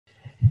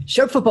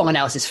Sharp Football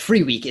Analysis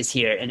Free Week is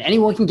here, and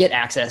anyone can get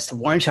access to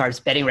Warren Sharp's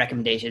betting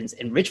recommendations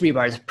and Rich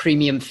Rebar's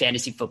premium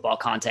fantasy football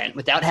content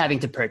without having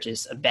to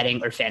purchase a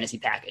betting or fantasy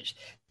package.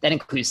 That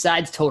includes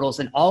sides, totals,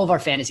 and all of our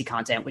fantasy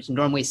content, which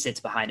normally sits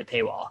behind a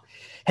paywall.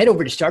 Head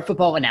over to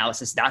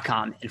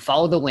sharpfootballanalysis.com and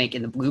follow the link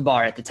in the blue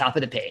bar at the top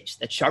of the page.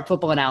 That's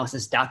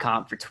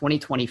sharpfootballanalysis.com for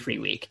 2020 Free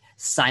Week.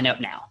 Sign up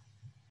now.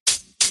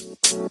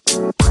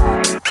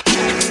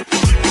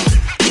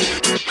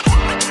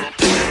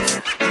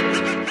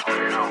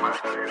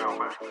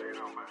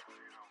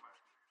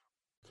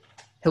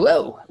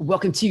 Hello,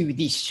 welcome to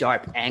the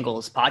Sharp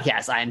Angles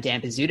podcast. I am Dan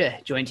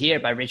Pizzuta, joined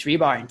here by Rich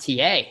Rebar and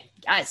TA.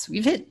 Guys,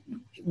 we've hit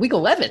week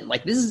 11.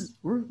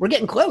 We're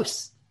getting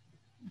close.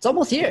 It's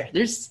almost here.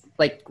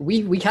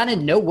 We kind of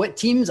know what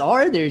teams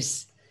are.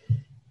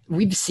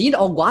 We've seen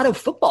a lot of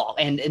football,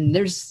 and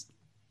there's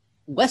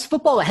less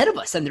football ahead of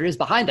us than there is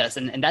behind us,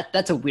 and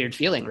that's a weird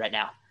feeling right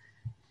now.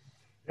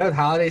 Yeah, the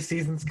holiday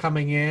season's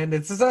coming in.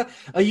 This is a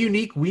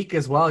unique week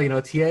as well.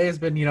 TA has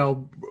been,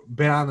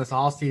 been on this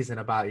all season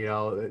about,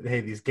 hey,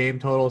 these game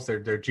totals,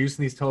 they're juicing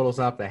these totals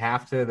up. They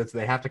have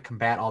to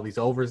combat all these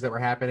overs that were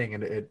happening,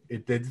 and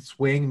it did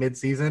swing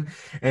mid-season.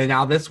 And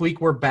now this week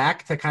we're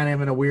back to kind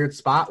of in a weird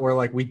spot where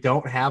we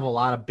don't have a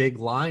lot of big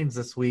lines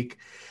this week.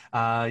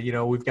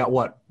 We've got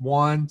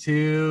one,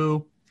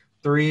 two,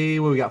 three.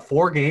 We got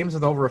 4 games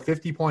with over a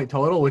 50-point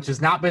total, which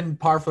has not been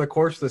par for the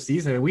course of the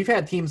season. And we've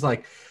had teams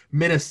like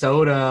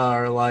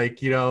Minnesota or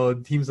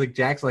teams like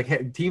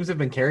Jackson, teams have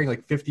been carrying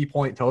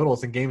 50-point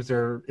totals in games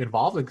they're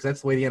involved in because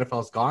that's the way the NFL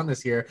has gone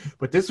this year.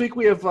 But this week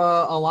we have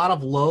a lot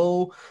of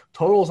low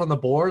totals on the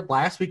board.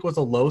 Last week was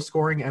a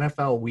low-scoring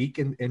NFL week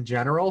in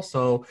general,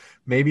 so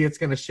maybe it's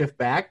going to shift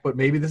back. But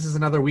maybe this is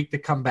another week to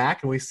come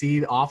back and we see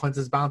the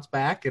offenses bounce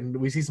back and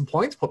we see some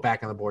points put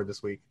back on the board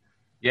this week.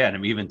 Yeah,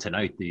 and even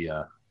tonight,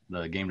 the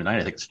game tonight,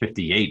 I think it's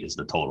 58 is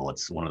the total.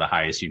 It's one of the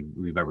highest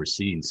we've ever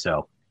seen.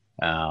 So.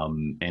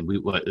 And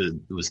it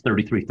was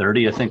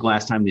 33-30, I think,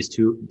 last time these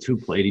two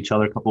played each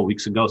other a couple of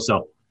weeks ago.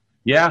 So,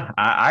 yeah,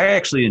 I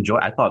actually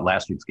I thought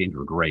last week's games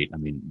were great. I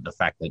mean, the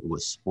fact that it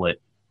was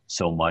split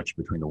so much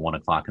between the 1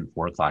 o'clock and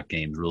 4 o'clock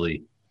games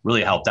really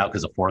helped out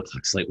because the 4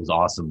 o'clock slate was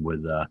awesome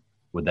with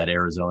that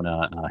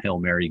Arizona Hail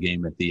Mary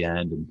game at the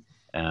end. And,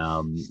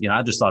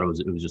 I just thought it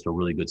was just a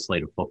really good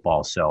slate of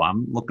football. So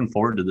I'm looking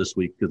forward to this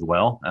week as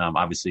well.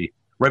 Obviously,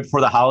 right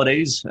before the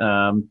holidays,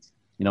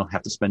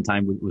 have to spend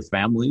time with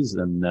families,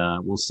 and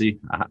we'll see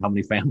how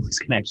many families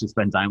can actually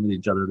spend time with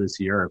each other this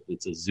year. If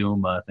it's a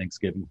Zoom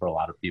Thanksgiving for a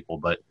lot of people,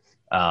 but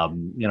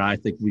I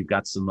think we've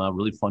got some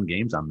really fun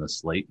games on this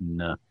slate,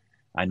 and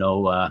I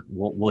know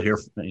we'll hear.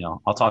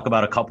 I'll talk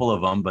about a couple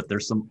of them, but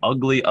there's some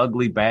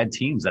ugly bad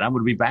teams that I'm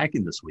going to be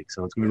backing this week,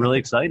 so it's going to be really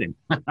exciting.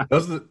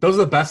 Those are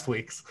the best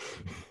weeks.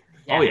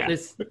 Yeah, oh yeah,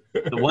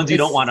 the ones you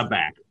don't want to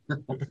back.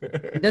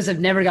 Those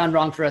have never gone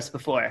wrong for us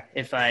before.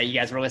 If you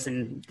guys were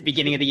listening at the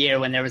beginning of the year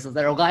when there were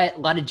a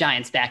lot of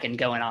Giants backing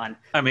going on.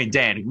 I mean,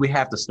 Dan, we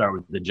have to start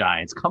with the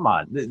Giants. Come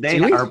on, they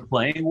are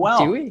playing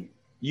well. Do we?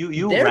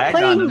 You they're rag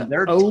playing on them.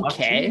 They're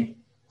okay.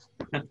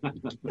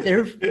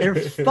 They're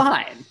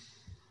fine.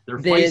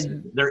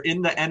 They're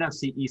in the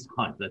NFC East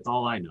hunt. That's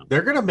all I know.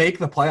 They're gonna make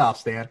the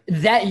playoffs, Dan.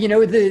 That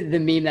the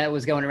meme that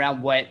was going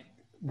around.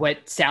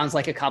 What sounds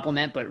like a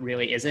compliment but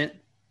really isn't.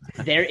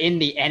 They're in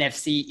the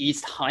NFC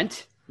East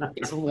hunt.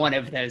 It's one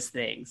of those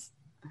things.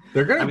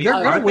 They're gonna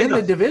win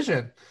the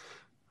division.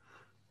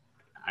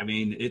 I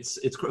mean, it's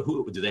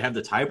who do they have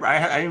the tiebreaker?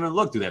 I didn't even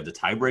look. Do they have the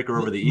tiebreaker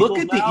over the Eagles?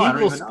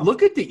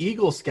 Look at the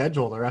Eagles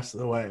schedule the rest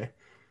of the way.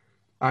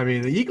 I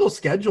mean, the Eagles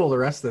schedule the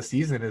rest of the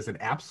season is an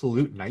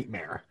absolute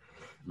nightmare.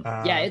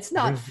 Yeah, it's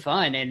not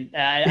fun, and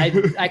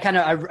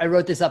I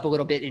wrote this up a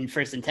little bit in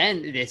First and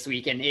 10 this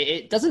week, and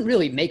it doesn't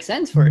really make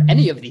sense for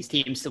any of these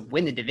teams to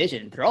win the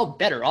division. They're all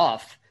better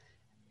off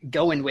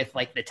going with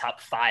the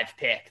top 5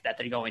 pick that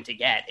they're going to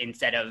get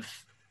instead of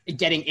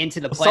getting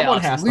into the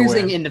playoffs,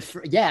 losing in the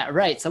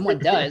someone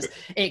does.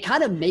 It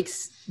kind of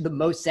makes the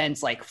most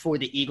sense for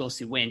the Eagles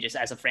to win just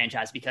as a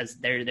franchise because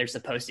they're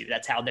supposed to.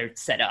 That's how they're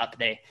set up.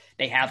 They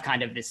have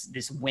kind of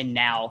this win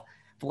now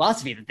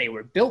philosophy that they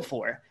were built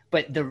for.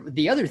 But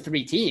the other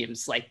 3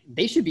 teams,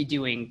 they should be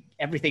doing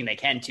everything they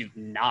can to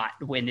not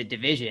win the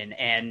division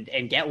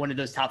and get one of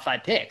those top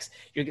 5 picks.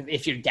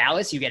 If you're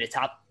Dallas, you get a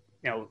top,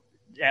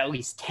 at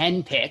least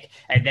 10 pick,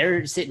 and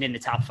they're sitting in the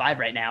top 5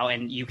 right now,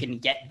 and you can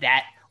get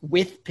that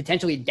with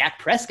potentially Dak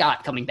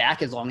Prescott coming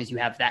back as long as you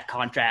have that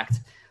contract,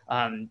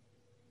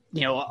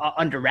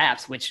 under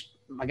wraps, which,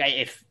 my guy,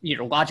 if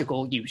you're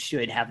logical, you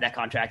should have that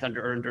contract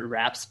under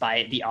wraps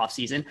by the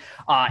offseason.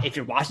 If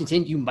you're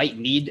Washington, you might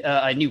need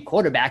a new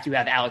quarterback. You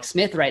have Alex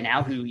Smith right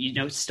now,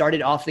 who,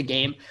 started off the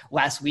game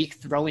last week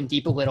throwing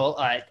deep a little,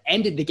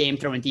 ended the game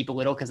throwing deep a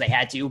little because they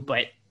had to,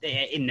 but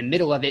in the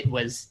middle of it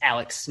was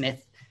Alex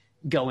Smith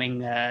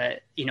going,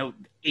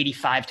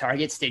 85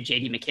 targets to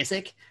J.D.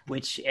 McKissick,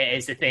 which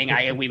is the thing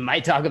we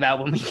might talk about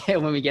when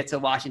we get to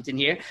Washington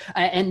here.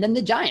 And then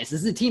the Giants. This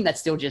is a team that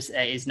still just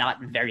is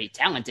not very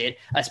talented,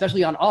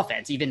 especially on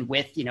offense, even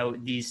with,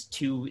 these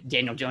two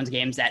Daniel Jones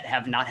games that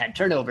have not had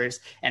turnovers.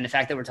 And the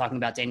fact that we're talking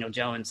about Daniel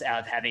Jones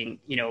of having,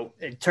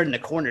 turned the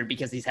corner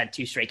because he's had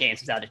 2 straight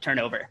games without a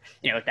turnover.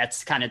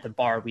 That's kind of the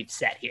bar we've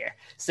set here.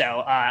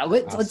 So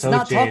let's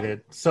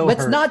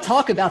not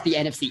talk about the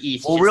NFC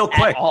East real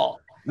quick. at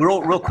all.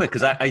 Real quick,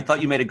 because I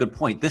thought you made a good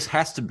point. This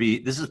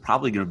is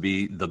probably going to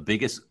be the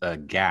biggest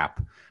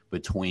gap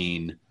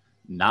between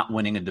not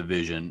winning a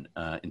division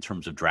in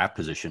terms of draft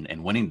position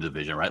and winning the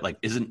division, right? Like,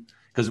 isn't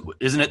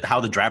it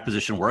how the draft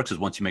position works? Is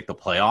once you make the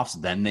playoffs,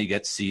 then they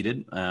get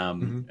seeded,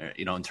 in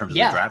terms of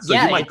the draft. So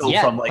you might go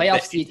from like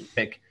the 8th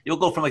pick. You'll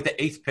go from like the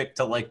 8th pick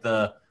to like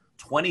the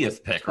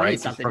 20th pick, right?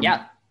 Something,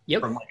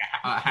 Yep. From like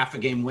a half a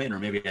game win, or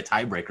maybe a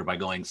tiebreaker by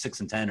going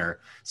 6-10 or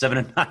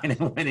 7-9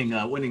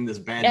 and winning this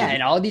bad. Yeah,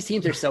 and all of these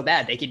teams are so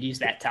bad they could use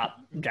that top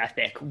draft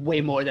pick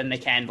way more than they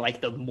can like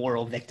the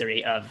moral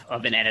victory of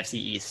an NFC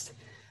East.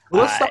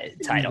 Let's start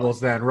with the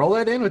Eagles then. Roll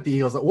that in with the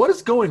Eagles. What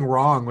is going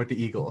wrong with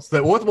the Eagles?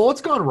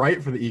 What's going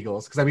right for the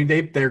Eagles? Because I mean,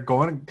 they're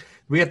going.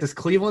 We have this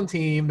Cleveland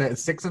team that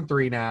is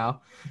 6-3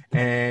 now,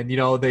 and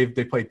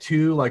they played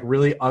 2 like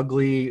really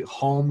ugly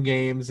home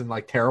games in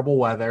like terrible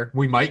weather.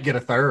 We might get a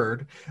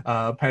third,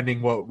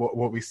 pending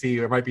what we see.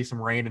 There might be some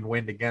rain and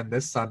wind again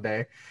this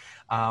Sunday.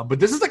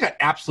 But this is like an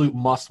absolute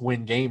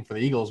must-win game for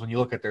the Eagles when you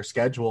look at their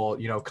schedule.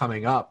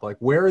 Coming up, like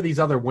where are these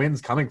other wins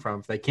coming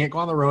from? If they can't go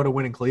on the road to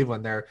win in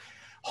Cleveland, they're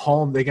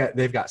home.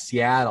 They've got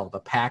Seattle, the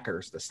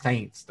Packers, the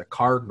Saints, the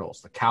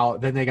Cardinals,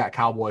 then they got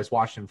Cowboys,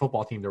 Washington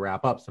football team to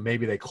wrap up. So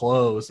maybe they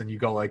close and you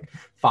go like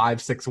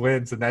 5-6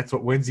 wins, and that's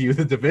what wins you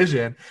the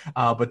division.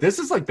 But this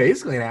is like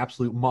basically an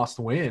absolute must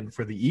win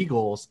for the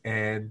Eagles,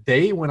 and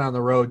they went on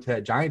the road to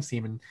that Giants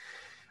team, and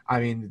I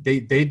mean,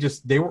 they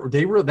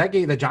were that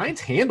game. The Giants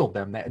handled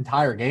them that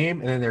entire game,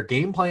 and then their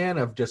game plan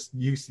of just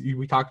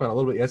we talked about a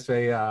little bit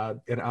yesterday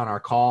on our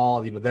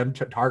call. Them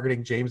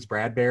targeting James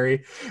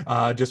Bradbury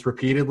just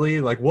repeatedly.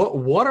 Like,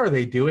 what are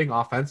they doing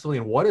offensively,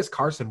 and what is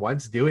Carson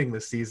Wentz doing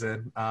this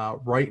season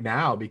right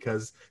now?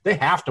 Because they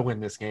have to win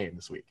this game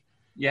this week.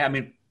 Yeah, I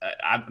mean,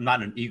 I'm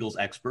not an Eagles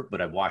expert,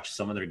 but I've watched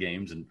some of their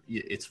games, and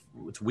it's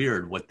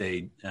weird what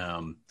they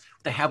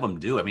have him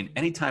do. I mean,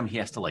 anytime he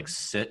has to like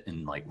sit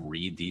and like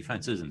read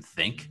defenses and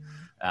think,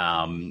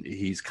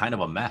 he's kind of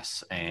a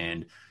mess.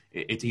 And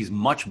he's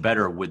much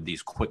better with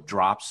these quick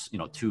drops,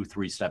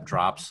 2-3 step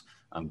drops.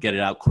 Get it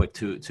out quick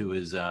to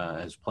his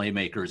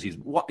playmakers.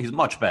 He's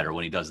much better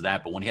when he does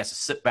that. But when he has to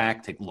sit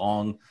back, take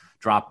long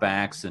drop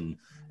backs, and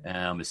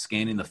is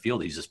scanning the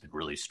field, he's just been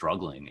really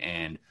struggling.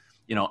 And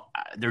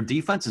their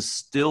defense is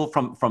still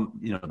from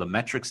the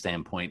metric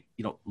standpoint,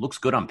 looks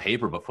good on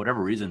paper, but for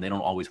whatever reason, they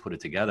don't always put it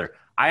together.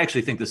 I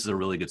actually think this is a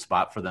really good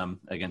spot for them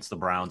against the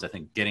Browns. I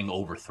think getting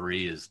over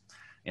 3 is,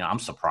 I'm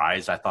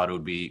surprised. I thought it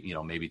would be,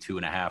 maybe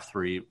 2.5,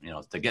 3,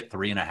 to get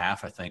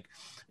 3.5, I think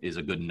is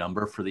a good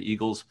number for the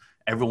Eagles.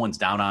 Everyone's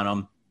down on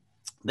them.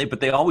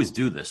 But they always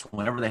do this.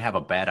 Whenever they have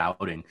a bad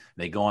outing,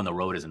 they go on the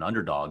road as an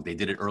underdog. They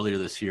did it earlier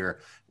this year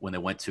when they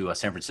went to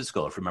San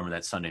Francisco. If you remember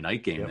that Sunday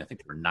night game, I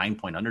think they were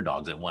 9-point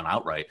underdogs that won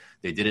outright.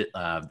 They did it.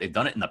 They've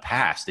done it in the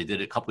past. They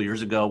did it a couple of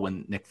years ago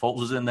when Nick Foles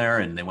was in there,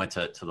 and they went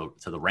to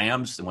the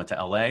Rams. They went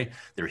to LA.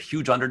 They're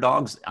huge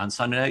underdogs on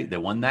Sunday night. They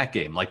won that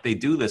game. Like, they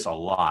do this a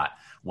lot.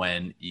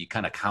 When you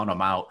kind of count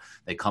them out,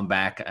 they come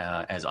back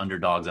as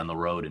underdogs on the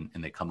road,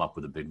 and they come up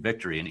with a big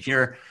victory. And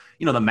here,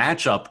 the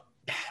matchup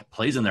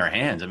plays in their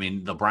hands. I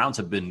mean, the Browns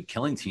have been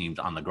killing teams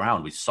on the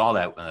ground. We saw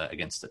that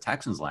against the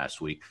Texans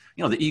last week.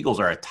 The Eagles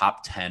are a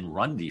top 10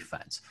 run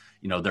defense.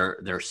 They're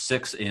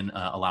 6th in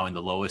allowing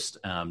the lowest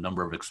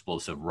number of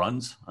explosive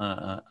runs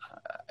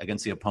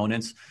against the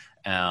opponents.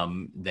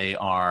 They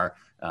are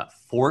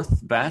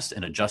 4th best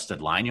in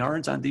adjusted line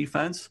yards on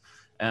defense.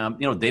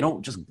 They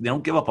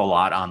don't give up a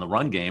lot on the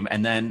run game,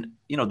 and then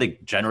they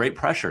generate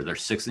pressure. They're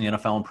 6th in the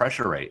NFL in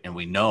pressure rate, and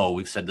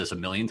we've said this a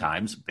million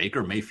times.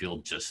 Baker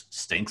Mayfield just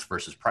stinks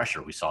versus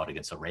pressure. We saw it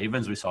against the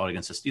Ravens. We saw it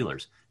against the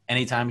Steelers.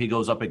 Anytime he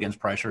goes up against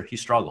pressure, he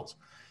struggles.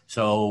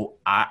 So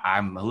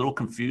I'm a little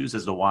confused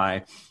as to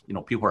why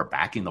people are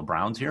backing the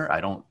Browns here.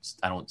 I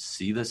don't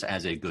see this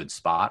as a good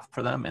spot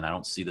for them, and I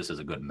don't see this as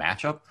a good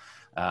matchup.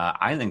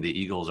 I think the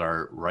Eagles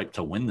are ripe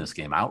to win this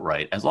game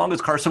outright, as long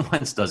as Carson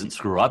Wentz doesn't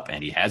screw up,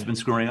 and he has been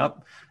screwing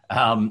up.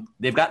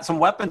 They've got some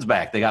weapons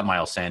back. They got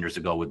Miles Sanders to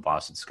go with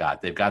Boston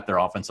Scott. They've got their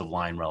offensive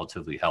line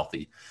relatively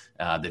healthy.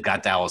 They've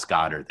got Dallas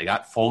Goedert. They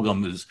got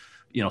Fulgham, who's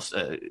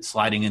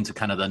sliding into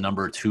kind of the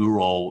number 2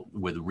 role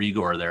with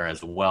Rigor there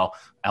as well.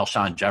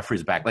 Alshon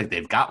Jeffrey's back. Like,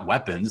 they've got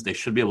weapons. They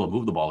should be able to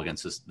move the ball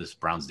against this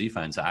Browns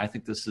defense. I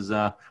think this is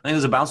a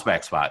bounce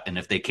back spot. And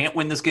if they can't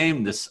win this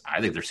game,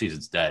 I think their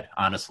season's dead.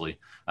 Honestly,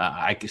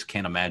 I just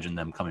can't imagine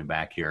them coming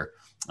back here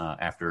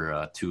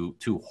after two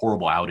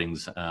horrible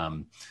outings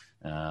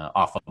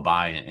off a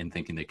bye and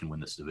thinking they can win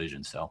this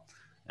division. So.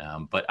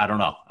 But I don't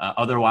know.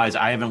 Otherwise,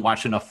 I haven't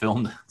watched enough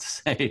film to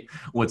say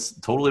what's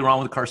totally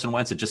wrong with Carson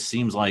Wentz. It just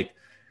seems like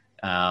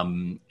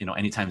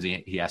anytime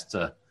he has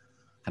to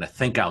kind of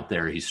think out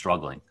there, he's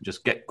struggling.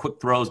 Just get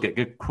quick throws,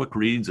 get quick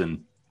reads,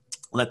 and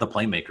let the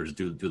playmakers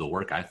do the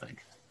work, I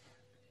think.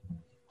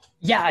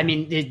 Yeah, I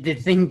mean, the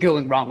thing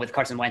going wrong with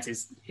Carson Wentz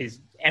is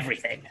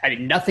everything. I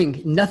mean,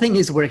 nothing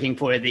is working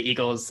for the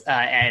Eagles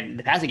and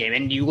the passing game.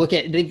 And you look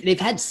at they've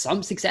had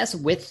some success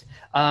with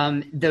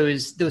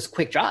those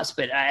quick drops,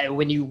 but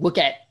when you look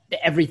at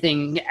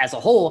everything as a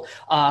whole,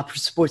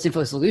 Sports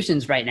Info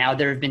Solutions right now,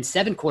 there have been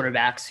 7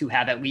 quarterbacks who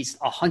have at least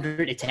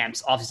 100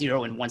 attempts off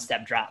 0 and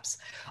 1-step drops.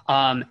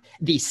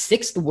 The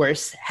 6th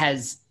worst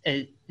has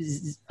a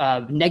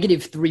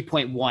negative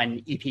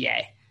 3.1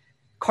 EPA.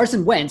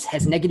 Carson Wentz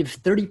has negative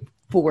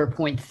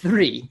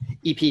 34.3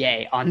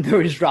 EPA on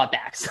those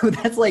dropbacks. So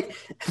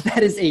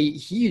that is a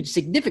huge,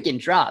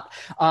 significant drop.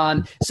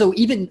 So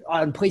even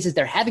on places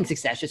they're having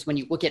success, just when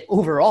you look at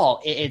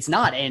overall, it's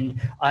not.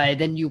 And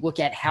then you look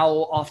at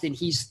how often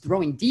he's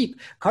throwing deep.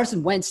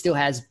 Carson Wentz still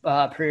has,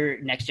 per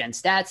Next Gen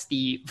Stats,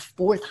 the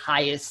 4th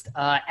highest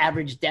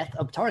average depth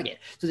of target.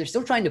 So they're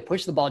still trying to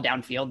push the ball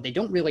downfield. They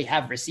don't really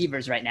have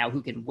receivers right now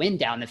who can win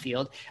down the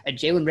field.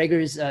 Jalen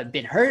Reagor's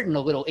been hurt and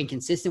a little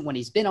inconsistent when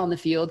he's been on the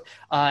field.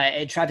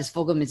 Travis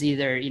Fulgham is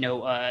either,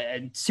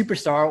 a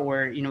superstar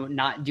or,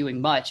 not doing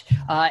much.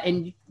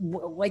 And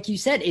like you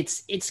said,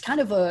 it's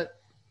kind of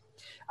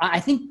I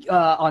think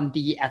on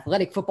the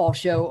Athletic Football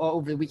Show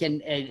over the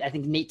weekend, I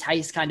think Nate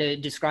Tice kind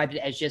of described it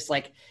as just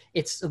like,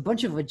 it's a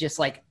bunch of just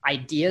like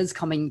ideas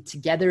coming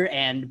together,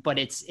 but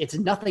it's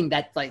nothing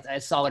that's like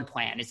a solid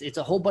plan. It's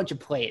a whole bunch of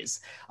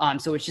plays.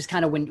 So it's just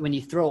kind of when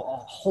you throw a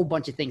whole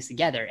bunch of things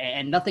together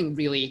and nothing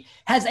really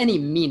has any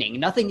meaning.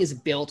 Nothing is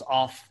built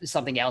off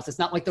something else. It's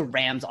not like the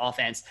Rams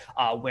offense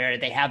where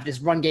they have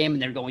this run game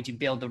and they're going to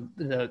build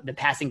the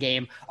passing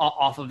game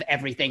off of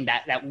everything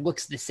that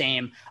looks the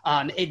same.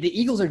 The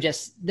Eagles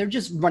they're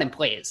just running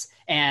plays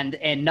and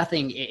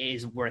nothing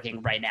is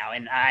working right now.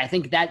 And I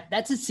think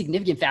that's a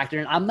significant factor.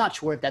 And I'm not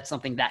sure if that's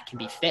something that can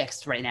be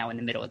fixed right now in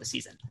the middle of the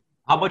season.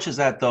 How much is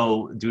that,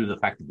 though, due to the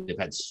fact that they've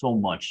had so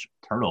much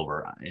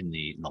turnover in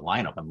the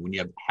lineup? I mean, when you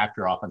have half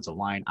your offensive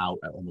line out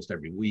almost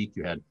every week,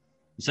 you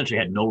essentially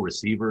had no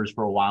receivers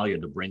for a while. You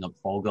had to bring up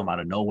Fulgham out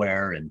of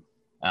nowhere. And,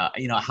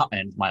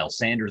 and Miles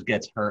Sanders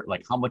gets hurt.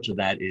 Like, how much of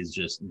that is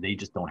just they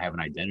just don't have an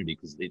identity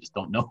because they just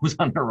don't know who's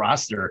on their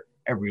roster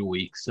every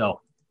week.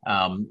 So,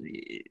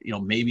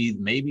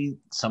 maybe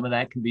some of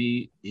that can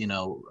be,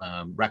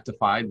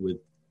 rectified with,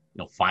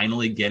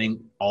 finally getting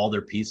all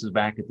their pieces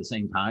back at the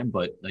same time.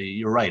 But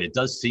you're right. It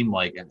does seem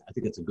like, and I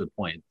think it's a good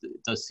point.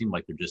 It does seem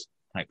like they're just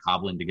kind of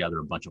cobbling together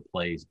a bunch of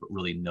plays, but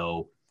really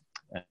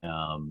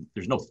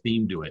there's no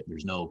theme to it.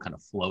 There's no kind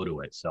of flow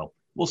to it. So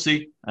we'll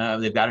see.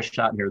 They've got a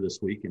shot here this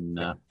week. And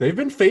they've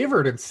been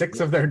favored in 6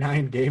 of their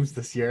 9 games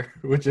this year,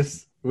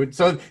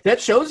 so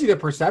that shows you the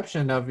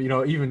perception of,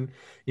 even,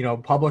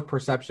 public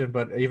perception,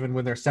 but even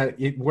when they're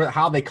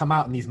how they come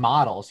out in these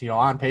models,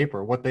 on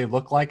paper, what they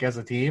look like as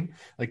a team.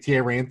 Like TA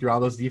ran through all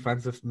those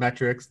defensive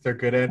metrics they're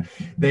good in.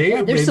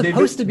 They're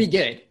supposed to be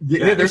good.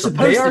 Yeah, they're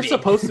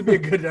supposed to be a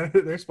good.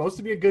 They're supposed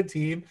to be a good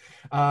team.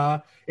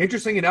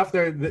 Interesting enough,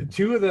 the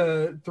 2 of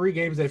the 3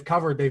 games they've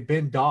covered, they've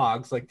been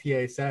dogs, like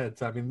TA said.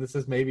 So I mean, this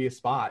is maybe a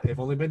spot. They've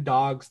only been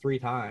dogs 3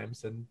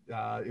 times, and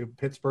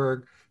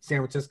Pittsburgh, San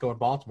Francisco, and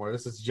Baltimore.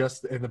 This is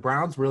just, and the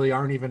Browns really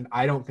aren't even.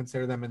 I don't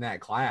consider them in that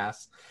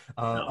class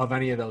of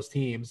any of those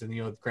teams.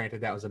 And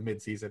granted, that was a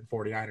midseason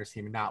 49ers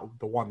team, and not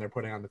the one they're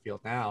putting on the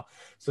field now.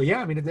 So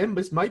yeah, I mean,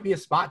 this might be a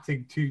spot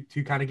to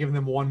kind of give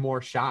them one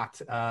more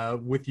shot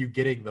with you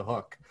getting the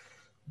hook.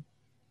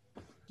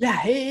 Yeah,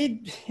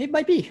 it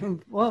might be.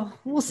 Well,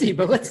 we'll see.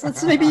 But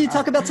let's maybe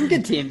talk about some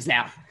good teams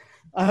now.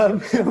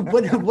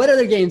 What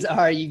other games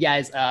are you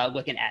guys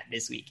looking at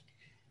this week?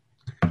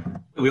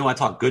 We want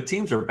to talk good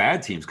teams or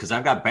bad teams? Because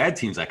I've got bad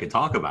teams I could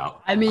talk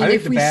about. I mean,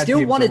 if we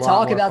still want to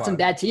talk about some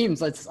bad teams,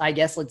 let's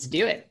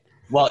do it.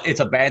 Well,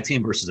 it's a bad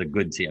team versus a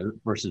good team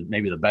versus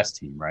maybe the best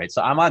team, right?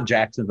 So I'm on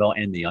Jacksonville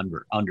and the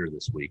under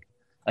this week,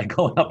 like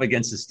going up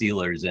against the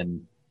Steelers,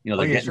 and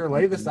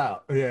lay this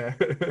out. Yeah,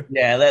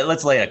 yeah.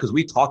 Let's lay it, because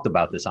we talked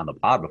about this on the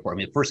pod before. I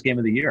mean, first game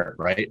of the year,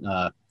 right?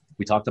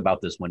 We talked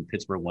about this when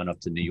Pittsburgh went up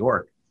to New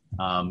York.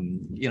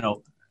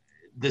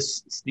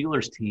 This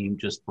Steelers team,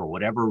 just for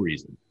whatever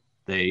reason,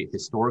 they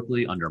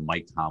historically under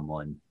Mike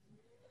Tomlin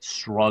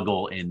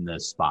struggle in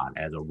this spot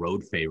as a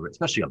road favorite,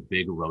 especially a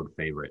big road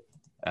favorite.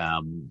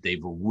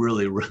 They've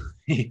really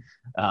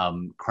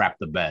crapped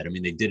the bed. I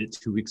mean, they did it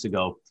 2 weeks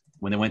ago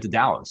when they went to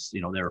Dallas.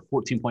 They were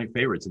 14-point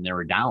favorites and they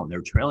were down. They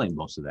were trailing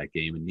most of that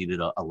game and needed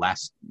a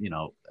last,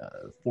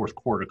 fourth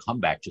quarter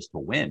comeback just to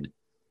win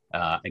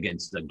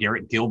against the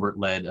Garrett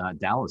Gilbert-led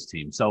Dallas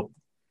team. So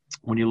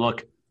when you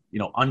look,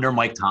 under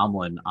Mike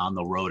Tomlin on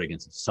the road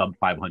against a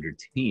sub-500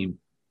 team,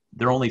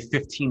 they're only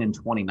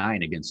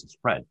 15-29 against the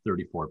spread,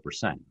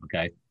 34%.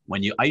 Okay.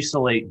 When you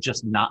isolate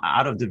just not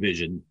out of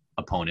division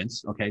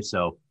opponents, okay,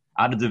 so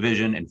out of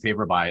division and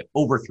favored by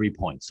over 3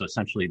 points. So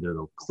essentially they're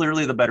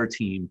clearly the better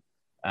team.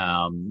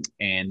 And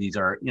these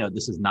are,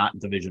 this is not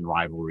division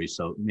rivalry,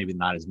 so maybe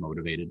not as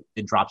motivated.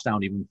 It drops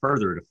down even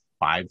further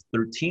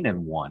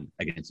 5-13-1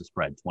 against the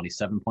spread,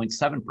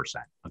 27.7%.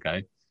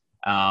 Okay.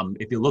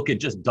 If you look at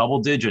just double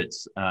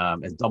digits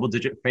as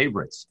double-digit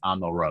favorites on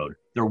the road,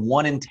 they're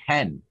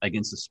 1-10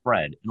 against the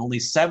spread and only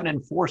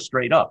 7-4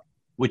 straight up,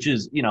 which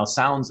is,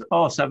 sounds,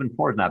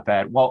 7-4 is not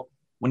bad. Well,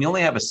 when you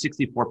only have a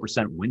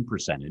 64% win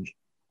percentage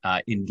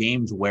in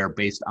games where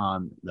based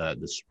on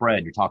the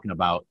spread, you're talking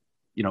about,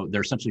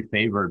 they're essentially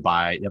favored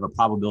by, they have a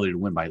probability to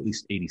win by at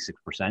least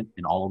 86%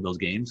 in all of those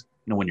games.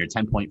 When you're a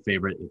 10-point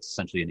favorite, it's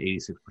essentially an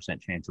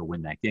 86% chance to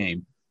win that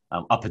game.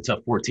 Up until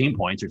 14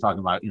 points, you're talking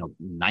about,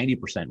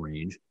 90%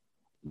 range.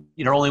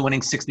 You're only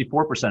winning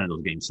 64% of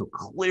those games. So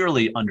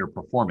clearly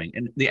underperforming.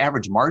 And the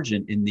average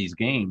margin in these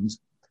games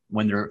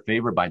when they're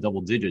favored by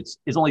double digits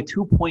is only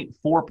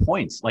 2.4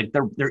 points. Like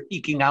they're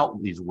eking out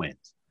these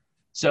wins.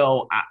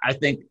 So I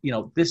think,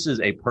 this is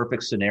a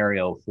perfect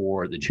scenario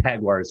for the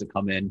Jaguars to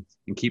come in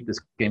and keep this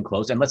game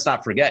close. And let's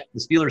not forget, the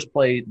Steelers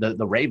play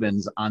the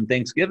Ravens on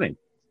Thanksgiving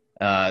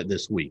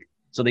this week.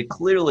 So they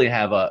clearly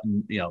have a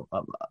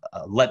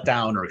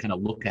letdown or kind of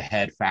look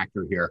ahead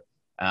factor here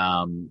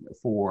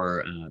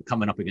for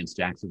coming up against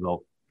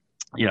Jacksonville.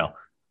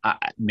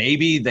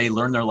 Maybe they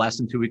learned their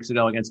lesson 2 weeks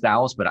ago against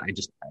Dallas, but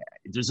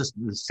there's just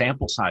the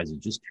sample size is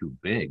just too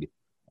big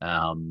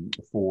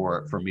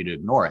for me to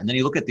ignore. And then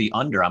you look at the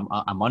under.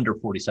 I'm under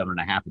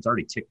 47.5. It's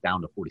already ticked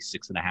down to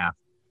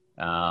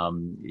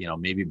 46.5.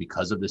 Maybe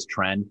because of this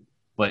trend.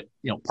 But,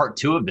 part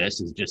two of this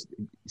is just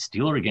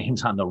Steeler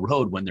games on the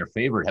road when they're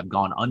favored have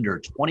gone under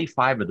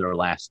 25 of their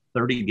last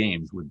 30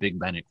 games with Big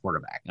Ben at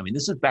quarterback. I mean,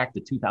 this is back to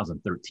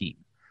 2013.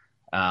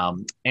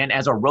 And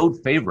as a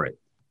road favorite,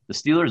 the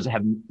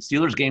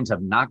Steelers games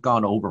have not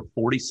gone over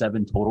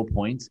 47 total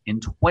points in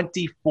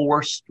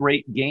 24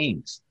 straight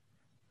games.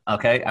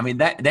 Okay. I mean,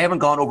 they haven't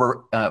gone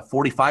over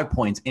 45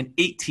 points in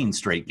 18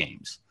 straight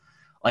games.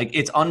 Like,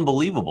 it's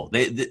unbelievable.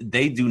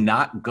 They do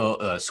not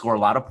go score a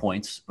lot of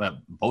points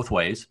both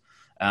ways.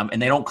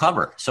 And they don't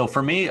cover. So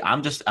for me,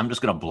 I'm just going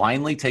to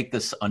blindly take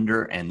this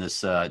under and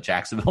this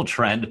Jacksonville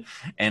trend,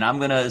 and I'm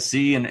going to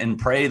see and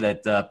pray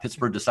that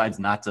Pittsburgh decides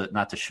not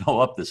to show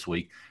up this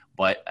week.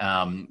 But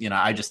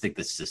I just think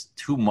this is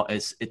too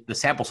much. The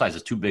sample size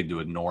is too big to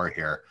ignore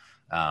here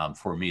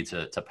for me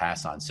to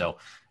pass on. So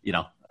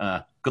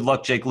good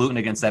luck, Jake Luton,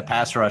 against that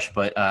pass rush.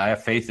 But I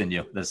have faith in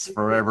you. This,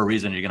 for whatever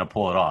reason, you're going to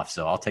pull it off.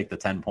 So I'll take the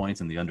 10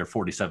 points and the under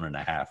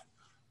 47.5.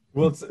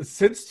 Well,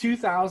 since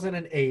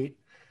 2008.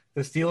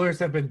 The Steelers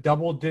have been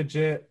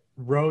double-digit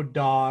road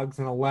dogs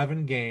in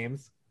 11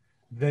 games.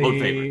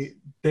 They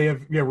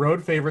have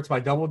road favorites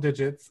by double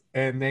digits,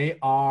 and they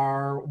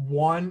are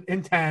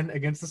 1-10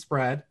 against the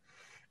spread,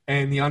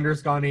 and the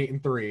under's gone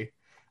 8-3.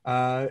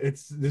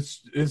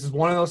 This is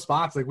one of those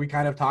spots like we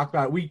kind of talked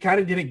about. We kind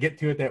of didn't get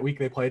to it that week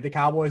they played the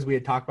Cowboys. We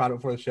had talked about it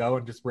before the show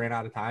and just ran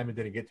out of time and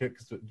didn't get to it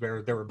because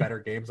there were better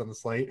games on the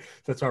slate. So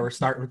that's why we're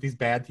starting with these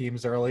bad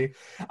teams early.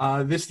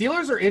 The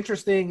Steelers are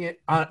interesting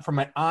from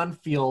an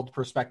on-field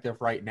perspective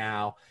right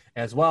now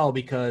as well,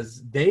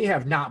 because they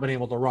have not been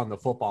able to run the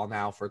football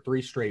now for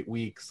 3 straight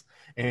weeks.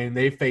 And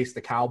they faced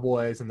the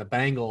Cowboys and the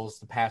Bengals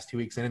the past 2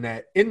 weeks. And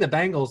in the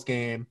Bengals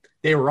game,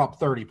 they were up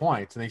 30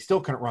 points and they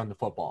still couldn't run the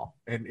football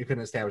and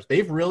couldn't establish.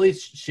 They've really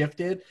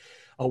shifted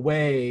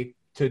away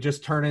to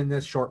just turn in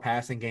this short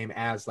passing game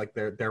as like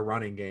their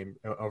running game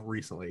of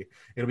recently.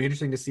 It'll be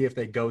interesting to see if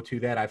they go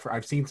to that.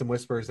 I've seen some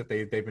whispers that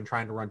they've been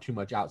trying to run too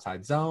much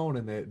outside zone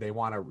and they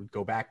want to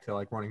go back to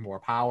like running more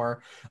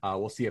power.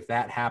 We'll see if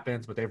that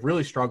happens, but they've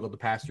really struggled the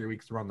past 3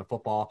 weeks to run the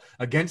football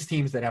against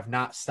teams that have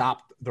not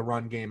stopped the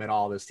run game at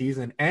all this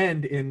season.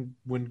 And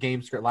when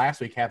game script last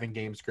week, having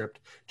game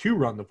script to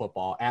run the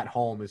football at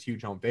home is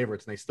huge home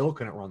favorites, and they still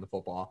couldn't run the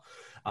football.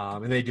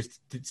 And they just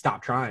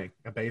stopped trying,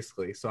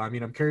 basically. So, I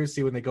mean, I'm curious to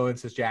see when they go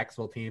into this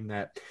Jacksonville team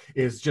that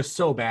is just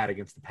so bad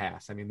against the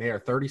pass. I mean, they are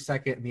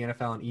 32nd in the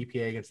NFL in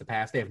EPA against the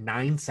pass. They have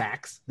 9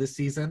 sacks this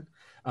season,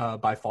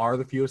 by far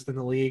the fewest in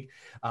the league.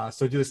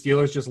 So do the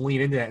Steelers just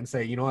lean into that and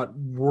say, you know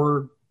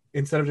what,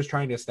 instead of just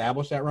trying to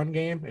establish that run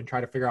game and try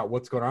to figure out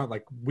what's going on,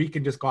 like we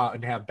can just go out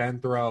and have Ben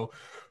throw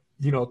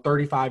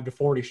 35 to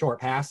 40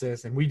 short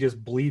passes, and we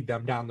just bleed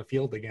them down the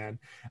field again,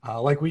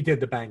 like we did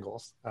the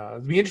Bengals. It'll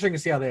be interesting to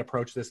see how they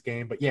approach this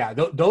game. But yeah,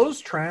 those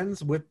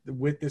trends with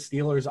the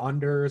Steelers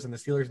unders and the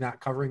Steelers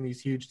not covering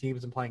these huge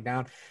teams and playing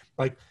down,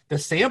 like the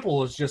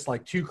sample is just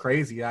like too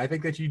crazy. I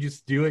think that you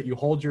just do it. You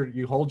hold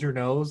your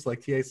nose,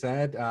 like TA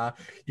said,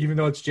 even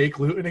though it's Jake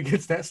Luton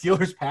against that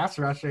Steelers pass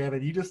rush,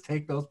 and you just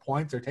take those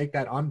points or take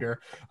that under,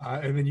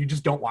 and then you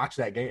just don't watch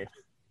that game.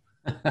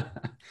 Well,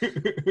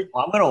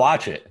 I'm going to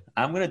watch it.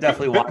 I'm going to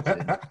definitely watch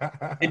it.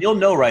 And you'll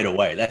know right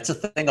away. That's the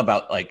thing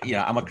about, like,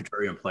 I'm a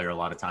contrarian player a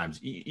lot of times.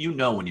 You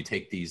know when you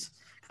take these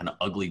kind of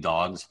ugly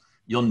dogs,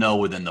 you'll know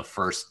within the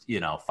first,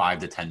 5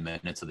 to 10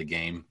 minutes of the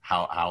game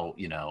how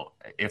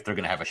if they're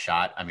going to have a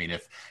shot. I mean,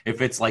 if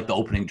it's like the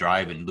opening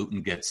drive and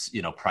Luton gets,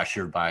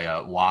 pressured by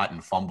Watt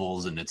and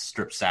fumbles and it's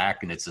strip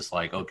sack and it's just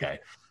like, okay,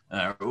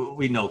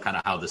 we know kind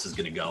of how this is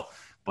going to go.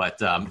 But,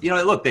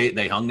 look,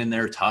 they hung in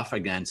there tough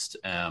against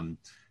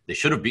they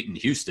should have beaten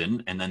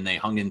Houston, and then they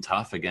hung in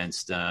tough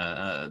against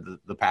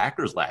the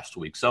Packers last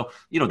week. So,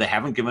 they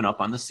haven't given up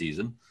on the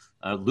season.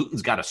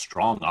 Luton's got a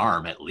strong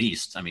arm, at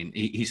least. I mean,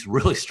 he's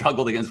really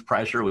struggled against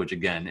pressure, which,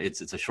 again,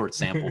 it's a short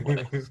sample.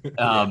 But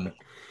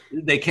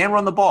they can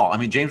run the ball. I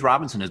mean, James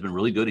Robinson has been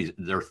really good.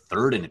 They're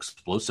third in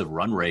explosive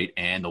run rate.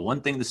 And the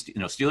one thing,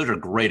 Steelers are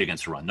great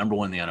against the run, number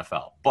one in the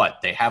NFL. But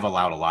they have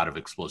allowed a lot of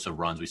explosive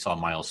runs. We saw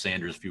Miles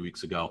Sanders a few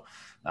weeks ago.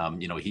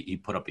 He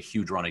put up a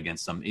huge run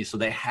against them. So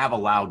they have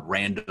allowed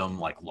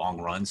random,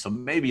 long runs. So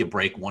maybe a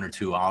break, one or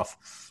two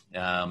off,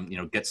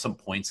 get some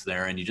points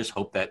there. And you just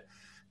hope that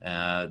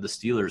the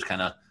Steelers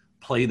kind of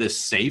play this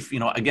safe.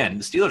 Again,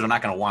 the Steelers are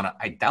not going to want to –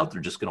 I doubt they're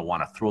just going to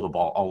want to throw the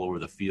ball all over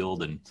the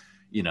field. And,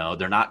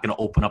 they're not going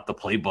to open up the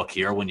playbook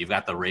here when you've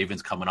got the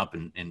Ravens coming up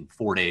in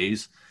 4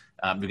 days.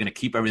 You're going to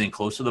keep everything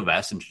close to the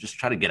vest and just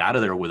try to get out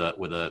of there with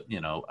a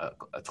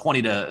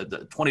 20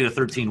 to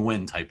 13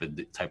 win type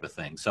of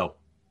thing. So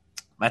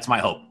that's my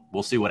hope.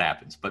 We'll see what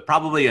happens, but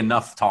probably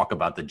enough talk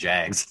about the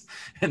Jags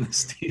and the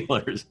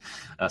Steelers,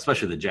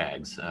 especially the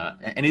Jags.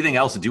 Anything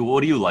else to do? What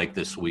do you like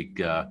this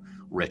week,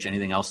 Rich?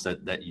 Anything else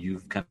that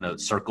you've kind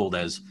of circled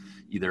as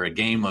either a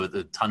game with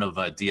a ton of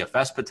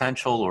DFS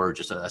potential or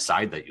just a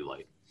side that you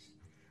like?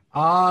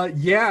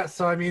 Yeah.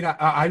 So, I mean,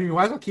 we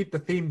might as well keep the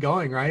theme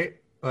going, right?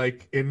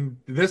 In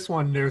this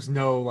one, there's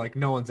no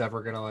one's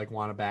ever going to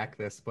want to back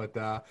this, but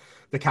the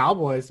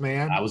Cowboys,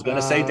 man. I was going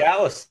to say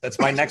Dallas. That's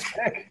my next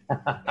pick.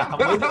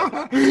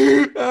 What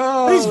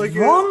is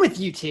wrong with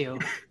you two?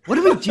 What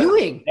are we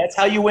doing? That's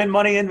how you win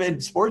money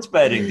in sports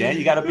betting, Dan.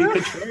 You got to be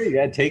contrary. You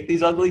got to take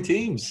these ugly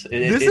teams.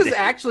 This has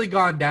actually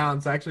gone down,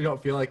 so I actually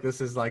don't feel like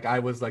this is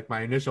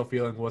my initial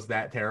feeling was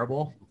that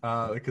terrible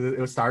because it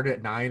was started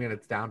at 9 and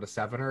it's down to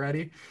 7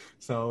 already.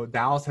 So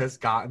Dallas has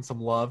gotten some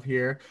love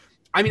here.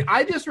 I mean,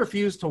 I just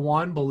refuse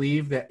to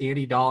believe that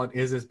Andy Dalton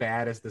is as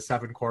bad as the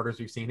 7 quarters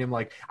we've seen him.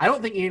 I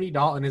don't think Andy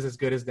Dalton is as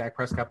good as Dak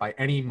Prescott by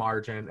any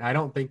margin. I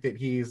don't think that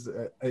he's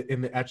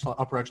in the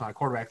upper echelon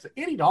quarterbacks.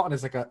 Andy Dalton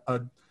is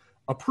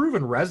a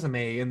proven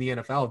resume in the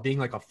NFL of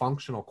being a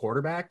functional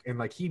quarterback. And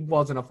he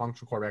wasn't a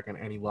functional quarterback on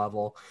any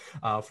level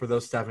for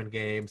those 7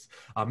 games.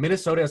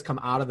 Minnesota has come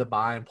out of the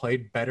bye and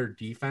played better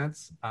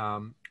defense.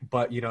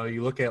 But,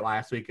 you look at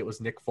last week, it was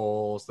Nick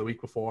Foles. The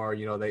week before,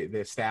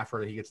 the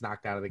Stafford, he gets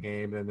knocked out of the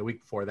game. And then the week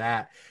before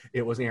that,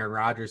 it was Aaron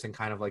Rodgers and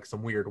kind of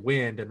some weird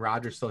wind. And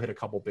Rodgers still hit a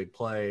couple big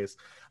plays.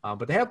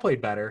 But they have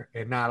played better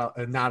and not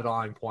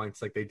allowing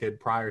points like they did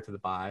prior to the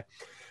bye.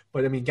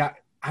 But,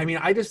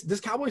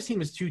 this Cowboys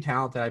team is too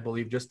talented, I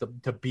believe, just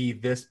to be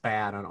this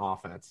bad on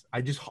offense.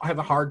 I have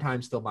a hard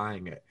time still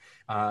buying it.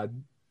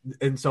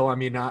 And so,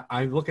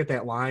 I look at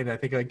that line. I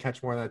think I can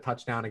catch more than a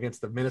touchdown against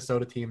the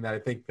Minnesota team that I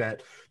think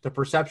that the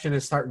perception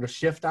is starting to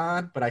shift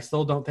on, but I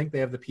still don't think they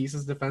have the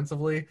pieces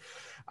defensively.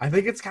 I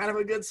think it's kind of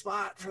a good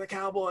spot for the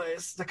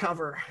Cowboys to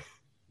cover.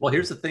 Well,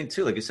 here's the thing,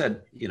 too. Like you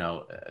said,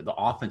 the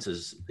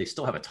offenses, they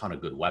still have a ton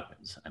of good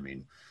weapons.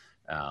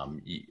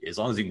 As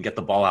long as you can get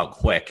the ball out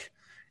quick,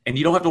 and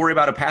you don't have to worry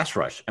about a pass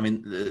rush.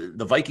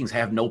 The Vikings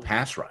have no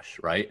pass rush,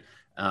 right?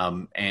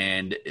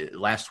 And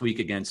last week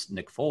against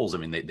Nick Foles,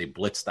 they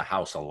blitzed the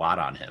house a lot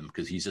on him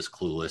because he's just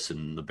clueless,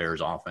 and the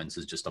Bears' offense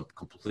is just a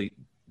complete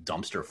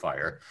dumpster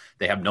fire.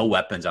 They have no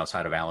weapons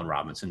outside of Allen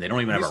Robinson. They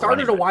don't even have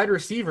a wide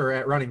receiver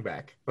at running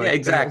back. Yeah,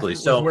 exactly.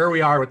 So where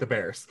we are with the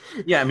Bears.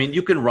 Yeah,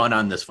 you can run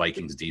on this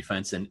Vikings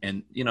defense,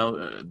 and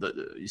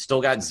you still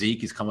got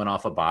Zeke. He's coming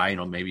off a bye.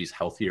 Maybe he's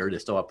healthier. They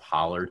still have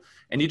Pollard,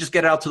 and you just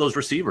get out to those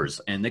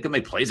receivers, and they can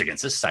make plays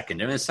against this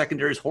secondary. The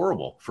secondary is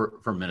horrible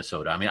for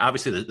Minnesota.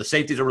 Obviously the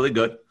safeties are really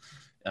good.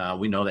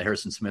 We know that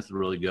Harrison Smith is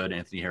really good.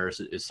 Anthony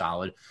Harris is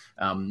solid.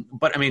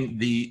 But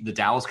the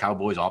Dallas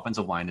Cowboys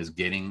offensive line is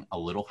getting a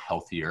little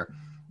healthier.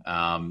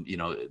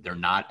 They're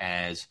not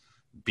as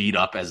beat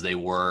up as they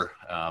were,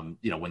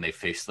 when they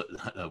faced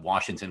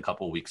Washington a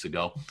couple of weeks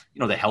ago.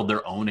 They held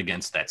their own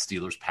against that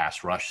Steelers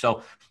pass rush.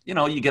 So,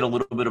 you get a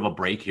little bit of a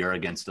break here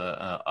against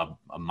a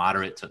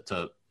moderate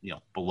to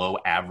below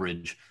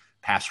average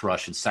pass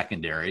rush and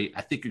secondary.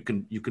 I think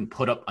you can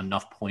put up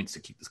enough points to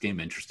keep this game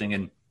interesting.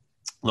 And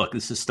look,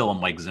 this is still a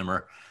Mike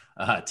Zimmer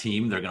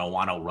team. They're going to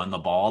want to run the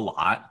ball a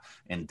lot,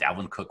 and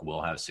Dalvin Cook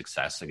will have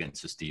success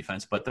against this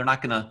defense, but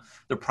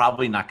they're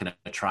probably not going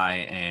to try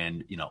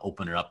and,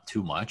 open it up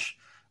too much.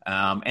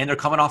 And they're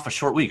coming off a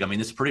short week.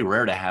 It's pretty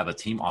rare to have a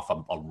team off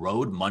a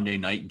road Monday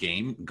night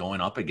game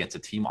going up against a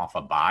team off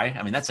a bye.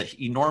 That's an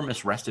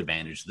enormous rest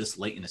advantage this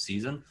late in the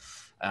season.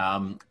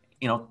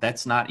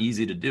 That's not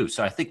easy to do.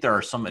 So I think there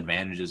are some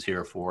advantages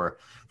here for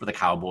the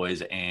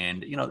Cowboys.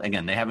 And,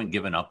 again, they haven't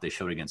given up. They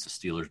showed against the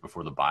Steelers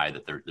before the bye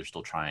that they're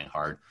still trying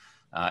hard.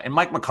 And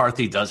Mike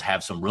McCarthy does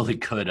have some really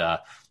good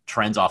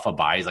trends off of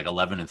bye. He's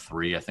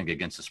 11-3, I think,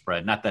 against the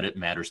spread. Not that it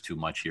matters too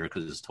much here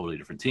because it's a totally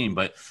different team.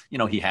 But,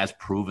 he has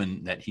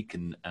proven that he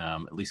can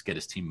at least get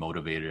his team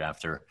motivated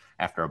after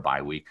a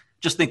bye week.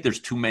 Just think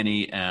there's too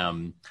many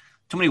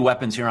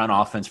weapons here on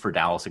offense for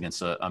Dallas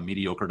against a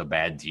mediocre to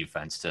bad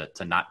defense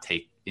to not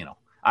take,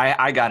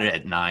 I got it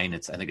at 9. I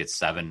think it's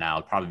 7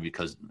 now, probably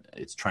because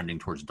it's trending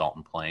towards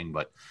Dalton playing.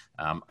 But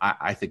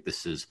I think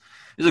this is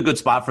a good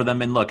spot for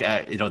them. And look,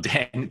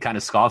 Dan kind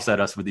of scoffs at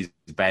us with these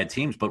bad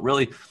teams, but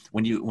really,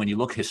 when you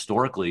look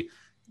historically,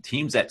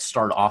 teams that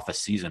start off a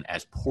season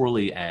as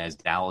poorly as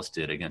Dallas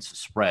did against the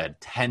spread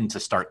tend to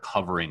start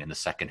covering in the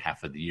second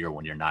half of the year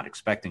when you're not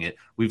expecting it.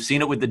 We've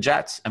seen it with the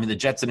Jets. I mean, the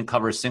Jets didn't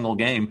cover a single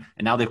game,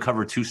 and now they've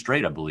covered 2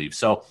 straight, I believe.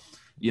 So,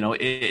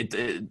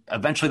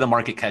 eventually the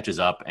market catches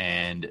up,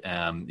 and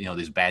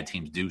these bad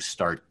teams do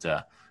start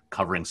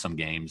covering some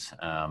games,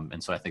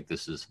 and so I think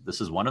this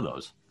is one of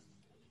those.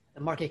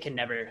 The market can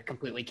never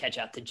completely catch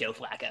up to Joe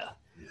Flacco.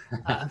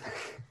 I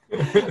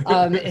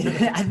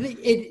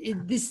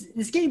think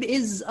this game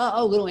is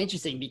a little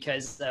interesting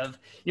because of,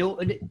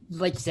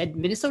 like you said,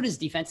 Minnesota's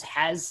defense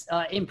has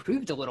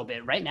improved a little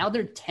bit. Right now,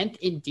 they're 10th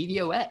in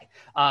DVOA.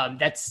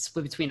 That's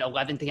split between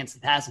 11th against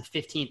the pass and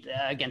 15th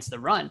against the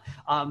run.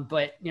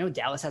 But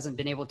Dallas hasn't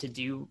been able to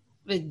do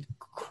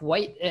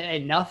quite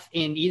enough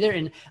in either.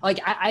 And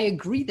I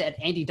agree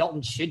that Andy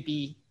Dalton should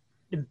be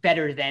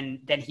better than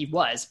he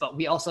was, but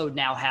we also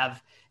now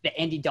have the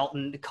Andy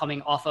Dalton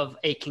coming off of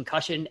a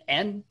concussion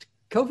and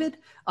COVID.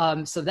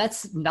 So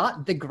that's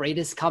not the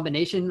greatest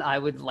combination I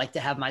would like to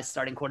have my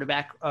starting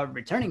quarterback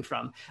returning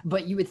from,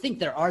 but you would think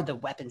there are the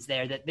weapons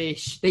there that they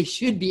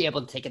should be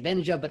able to take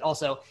advantage of. But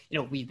also,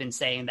 we've been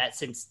saying that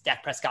since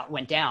Dak Prescott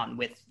went down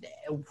with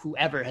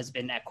whoever has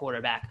been at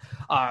quarterback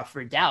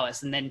for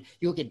Dallas. And then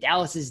you look at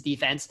Dallas's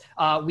defense,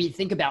 we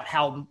think about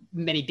how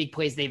many big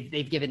plays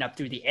they've given up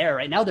through the air.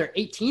 Right now they're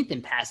 18th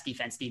in pass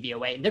defense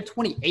DVOA, and they're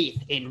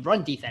 28th in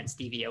run defense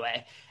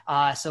DVOA.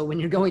 So when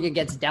you're going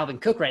against Dalvin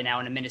Cook right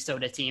now in a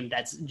Minnesota team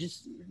that's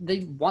just,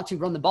 they want to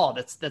run the ball.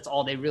 That's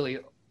all they really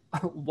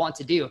want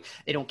to do.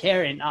 They don't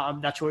care. And I'm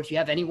not sure if you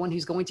have anyone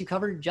who's going to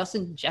cover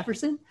Justin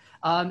Jefferson.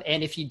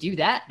 And if you do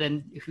that,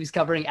 then who's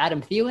covering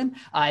Adam Thielen?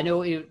 I know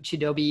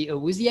Chidobe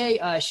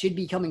Awuzie should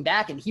be coming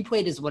back, and he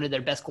played as one of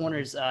their best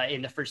corners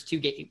in the first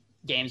 2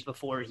 games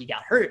before he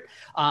got hurt.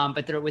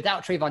 But they're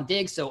without Trayvon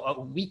Diggs, so a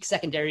weak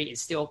secondary is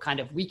still kind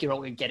of weak. You're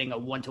only getting a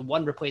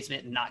 1-to-1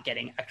 replacement and not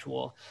getting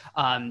actual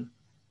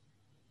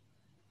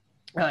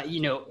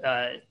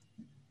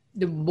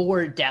the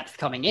more depth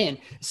coming in.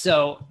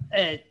 So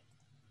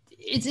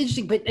it's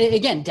interesting, but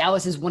again,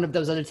 Dallas is one of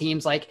those other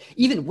teams, like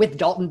even with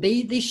Dalton,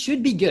 they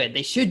should be good.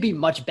 They should be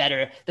much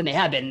better than they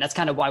have been. And that's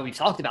kind of why we've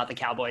talked about the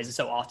Cowboys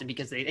so often,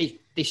 because they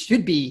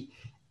should be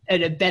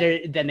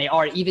better than they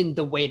are, even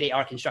the way they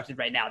are constructed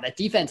right now. That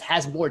defense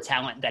has more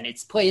talent than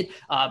it's played.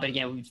 But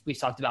again, we've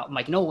talked about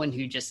Mike Nolan,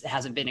 who just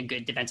hasn't been a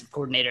good defensive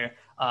coordinator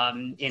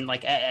in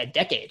like a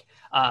decade.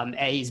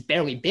 He's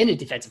barely been a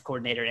defensive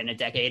coordinator in a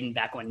decade. And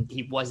back when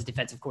he was a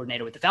defensive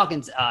coordinator with the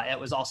Falcons, it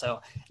was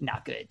also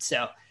not good.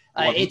 So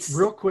it's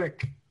real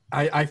quick.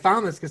 I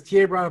found this because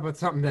TA brought up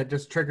something that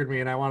just triggered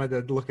me and I wanted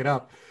to look it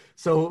up.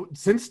 So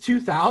since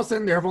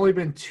 2000, there have only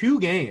been 2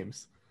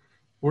 games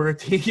where a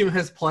team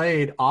has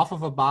played off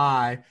of a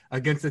bye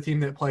against a team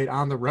that played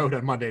on the road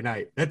on Monday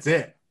night. That's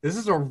it. This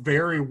is a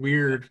very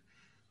weird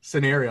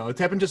scenario.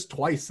 It's happened just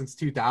twice since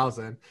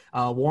 2000.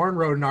 Warren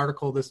wrote an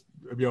article this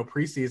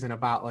preseason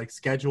about like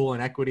schedule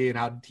and equity and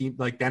how team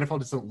like the NFL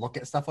doesn't look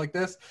at stuff like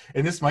this.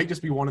 And this might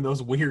just be one of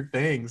those weird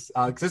things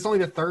because it's only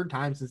the 3rd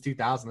time since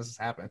 2000 this has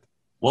happened.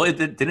 Well,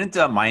 didn't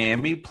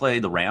Miami play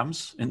the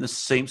Rams in the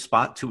same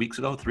spot 3 weeks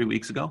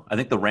ago? I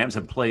think the Rams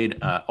had played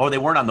they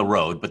weren't on the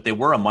road, but they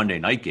were a Monday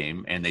night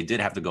game, and they did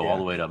have to go all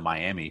the way to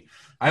Miami.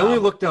 I only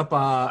looked up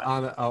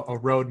on a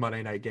road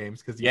Monday night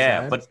games because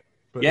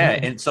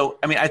and so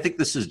I mean, I think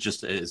this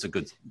is a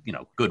good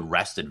good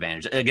rest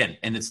advantage again,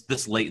 and it's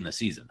this late in the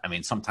season. I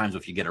mean, sometimes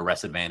if you get a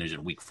rest advantage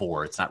in week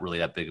 4, it's not really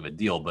that big of a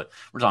deal, but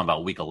we're talking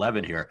about week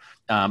 11 here.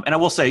 And I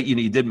will say,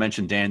 you did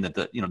mention, Dan, that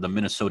the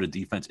Minnesota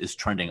defense is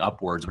trending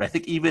upwards, but I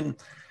think even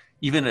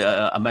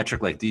a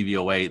metric like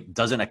DVOA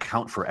doesn't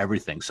account for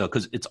everything. So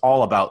because it's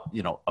all about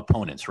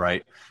opponents,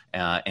 right?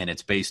 And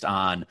it's based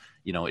on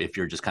if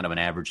you're just kind of an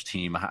average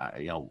team,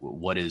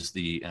 what is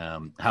the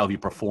how have you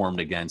performed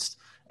against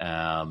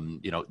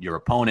your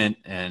opponent,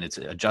 and it's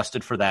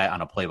adjusted for that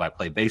on a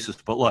play-by-play basis.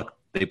 But look,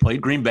 they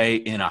played Green Bay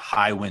in a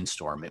high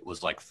windstorm. It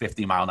was like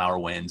 50-mile-an-hour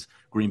winds.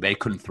 Green Bay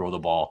couldn't throw the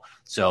ball.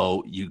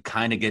 So you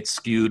kind of get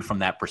skewed from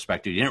that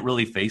perspective. You didn't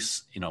really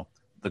face,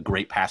 the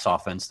great pass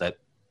offense that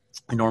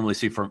you normally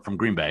see from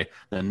Green Bay.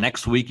 The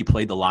next week you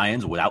played the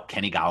Lions without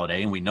Kenny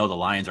Golladay, and we know the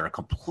Lions are a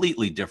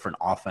completely different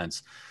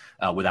offense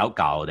without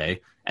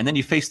Golladay. And then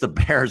you face the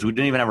Bears, who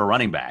didn't even have a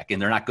running back,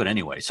 and they're not good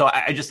anyway. So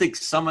I just think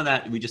some of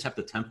that we just have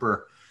to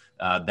temper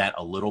that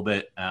a little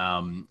bit.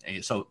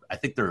 So I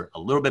think they're a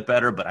little bit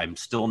better, but I'm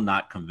still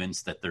not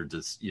convinced that they're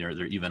just,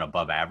 they're even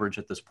above average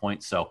at this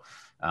point. So,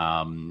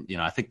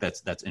 I think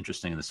that's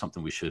interesting. And it's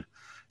something we should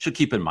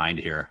keep in mind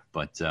here.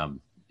 But,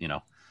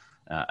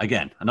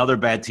 again, another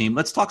bad team.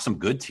 Let's talk some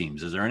good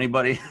teams. Is there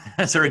anybody,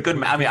 is there a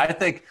good, I mean, I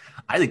think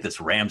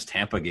this Rams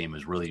Tampa game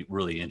is really,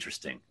 really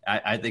interesting.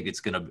 I think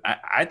it's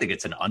I think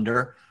it's an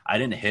under. I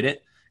didn't hit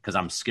it because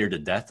I'm scared to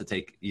death to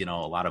take, a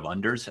lot of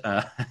unders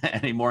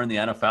anymore in the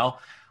NFL.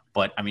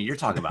 But I mean, you're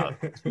talking about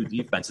two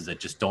defenses that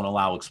just don't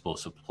allow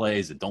explosive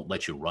plays, that don't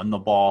let you run the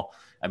ball.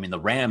 I mean, the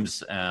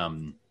Rams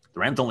don't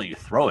let you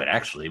throw it.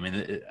 Actually, I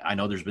mean, I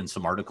know there's been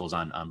some articles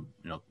on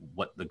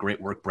what the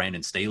great work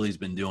Brandon Staley's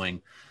been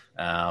doing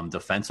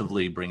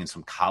defensively, bringing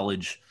some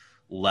college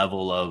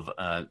level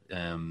of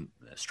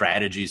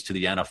strategies to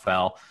the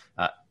NFL,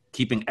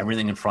 keeping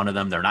everything in front of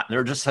them.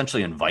 They're just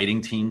essentially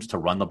inviting teams to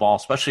run the ball,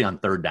 especially on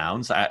third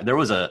downs. There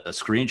was a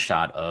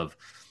screenshot of,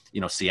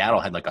 Seattle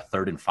had like a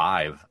 3rd and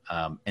 5,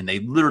 and they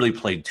literally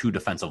played 2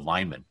 defensive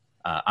linemen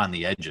on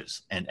the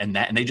edges, and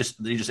they just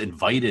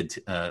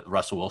invited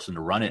Russell Wilson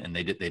to run it, and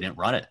they didn't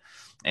run it.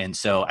 And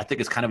so I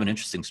think it's kind of an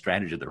interesting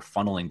strategy. They're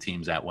funneling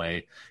teams that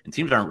way, and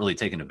teams aren't really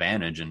taking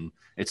advantage. And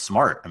it's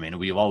smart. I mean,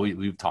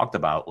 we've talked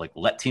about, like,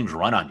 let teams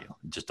run on you.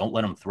 Just don't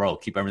let them throw.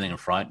 Keep everything in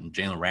front. And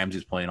Jalen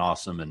Ramsey's playing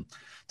awesome, and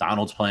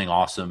Donald's playing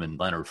awesome, and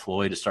Leonard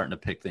Floyd is starting to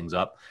pick things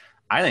up.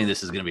 I think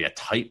this is going to be a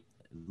tight,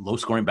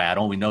 low-scoring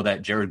battle. We know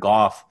that Jared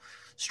Goff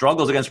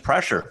struggles against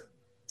pressure,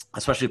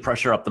 especially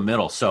pressure up the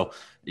middle. So,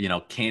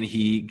 can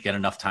he get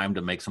enough time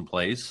to make some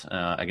plays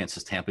against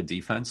his Tampa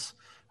defense?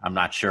 I'm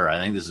not sure. I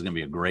think this is going to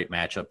be a great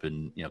matchup,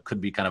 and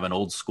could be kind of an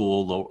old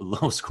school,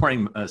 low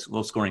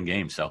scoring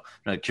game. So,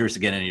 I'm curious to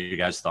get any of you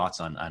guys' thoughts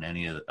on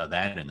any of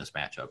that in this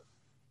matchup.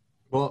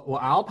 Well,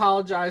 I'll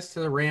apologize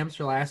to the Rams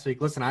for last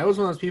week. Listen, I was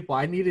one of those people.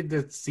 I needed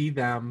to see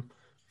them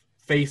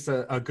face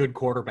a good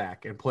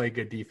quarterback and play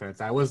good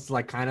defense. I was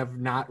like kind of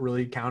not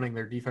really counting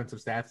their defensive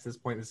stats at this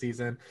point in the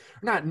season.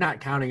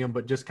 Not counting them,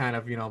 but just kind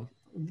of,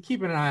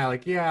 keeping an eye,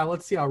 like, yeah,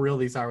 let's see how real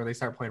these are when they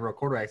start playing real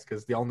quarterbacks,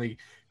 because the only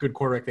good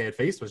quarterback they had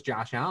faced was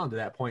Josh Allen to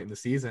that point in the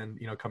season,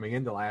 coming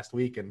into last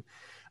week. And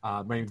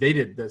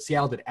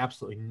Seattle did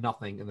absolutely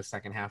nothing in the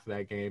second half of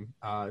that game.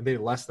 They did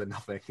less than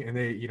nothing.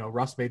 And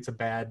Russ made some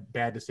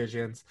bad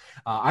decisions.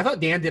 I thought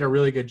Dan did a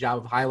really good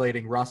job of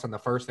highlighting Russ on the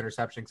first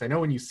interception, because I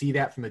know when you see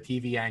that from the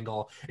TV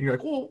angle and you're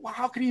like, well,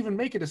 how could he even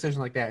make a decision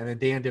like that? And then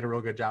Dan did a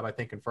real good job, I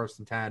think, in 1st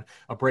and 10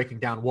 of breaking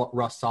down what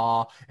Russ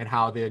saw and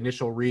how the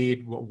initial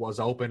read was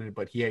open,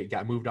 but he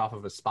got moved off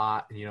of his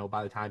spot. And,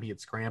 by the time he had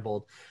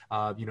scrambled,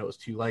 it was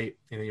too late.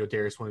 And,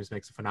 Darius Williams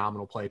makes a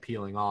phenomenal play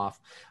peeling off.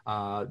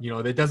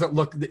 That doesn't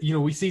look –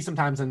 we see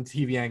sometimes on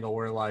TV angle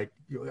where, like,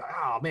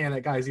 oh man,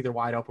 that guy's either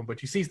wide open,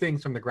 but you see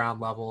things from the ground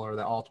level or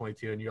the all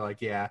 22, and you're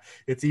like, yeah,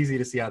 it's easy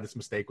to see how this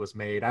mistake was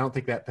made. I don't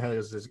think that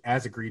is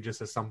as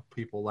egregious as some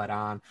people let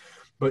on.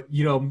 But,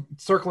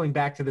 circling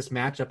back to this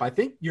matchup, I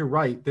think you're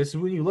right.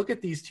 When you look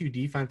at these two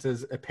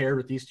defenses paired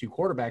with these two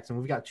quarterbacks, and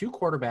we've got two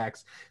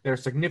quarterbacks that are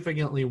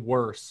significantly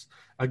worse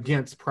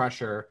against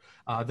pressure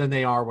than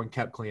they are when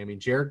kept clean. I mean,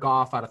 Jared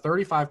Goff, out of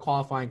 35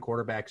 qualifying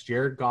quarterbacks,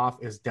 Jared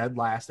Goff is dead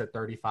last at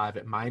 35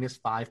 at minus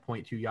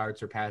 5.2 yards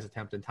per pass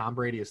attempt, and Tom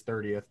Brady is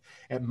 30th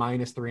at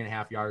minus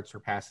 3.5 yards per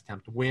pass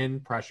attempt when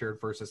pressured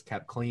versus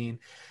kept clean.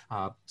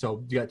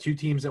 So you got two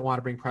teams that want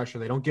to bring pressure.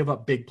 They don't give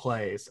up big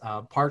plays.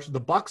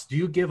 The Bucs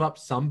do give up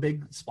some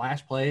big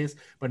splash plays,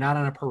 but not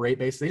on a per rate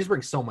basis. They just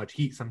bring so much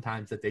heat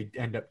sometimes that they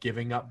end up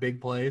giving up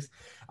big plays.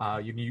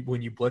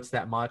 When you blitz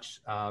that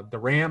much, the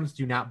Rams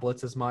do not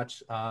blitz as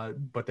much,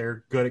 but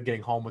they're good at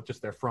getting home with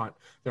just their front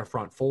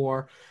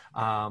four.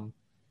 And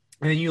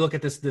then you look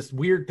at this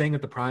weird thing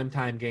at the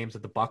primetime games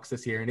at the Bucs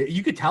this year, and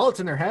you could tell it's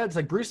in their heads.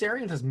 Like, Bruce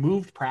Arians has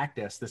moved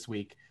practice this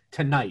week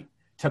to night.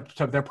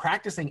 They're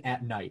practicing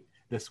at night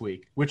this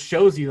week, which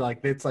shows you,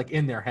 like, it's like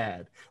in their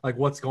head, like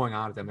what's going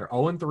on with them. They're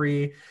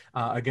 0-3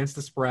 against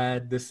the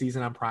spread this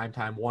season on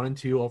primetime,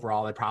 1-2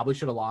 overall. They probably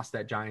should have lost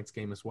that Giants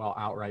game as well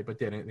outright, but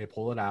didn't. They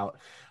pull it out.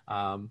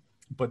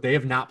 But they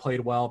have not played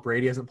well.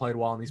 Brady hasn't played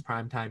well in these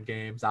primetime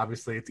games.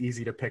 Obviously, it's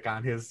easy to pick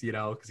on his,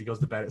 because he goes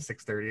to bed at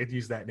 6:30 and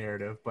use that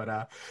narrative.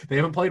 But they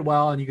haven't played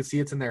well, and you can see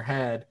it's in their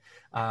head.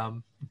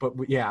 But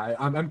yeah,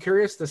 I'm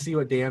curious to see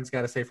what Dan's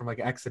got to say from like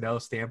an X and O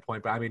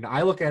standpoint. But I mean,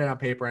 I look at it on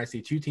paper and I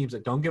see two teams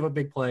that don't give up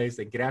big plays,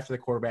 they get after the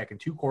quarterback, and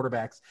two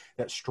quarterbacks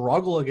that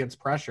struggle against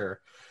pressure.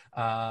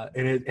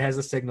 And it has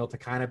a signal to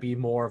kind of be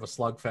more of a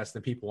slugfest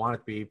than people want it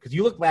to be. Because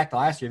you look back to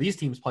last year, these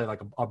teams played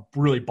like a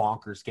really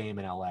bonkers game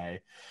in LA.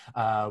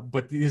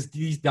 But these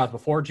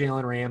before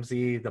Jalen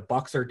Ramsey, the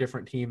Bucs are a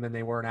different team than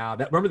they were now.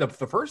 Remember the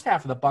first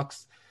half of the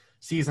Bucs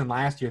season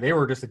last year, they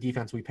were just a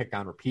defense we picked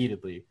on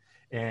repeatedly.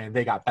 And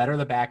they got better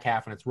the back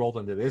half, and it's rolled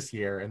into this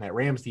year. And that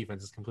Rams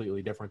defense is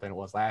completely different than it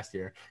was last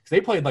year, because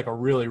they played like a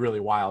really, really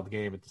wild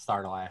game at the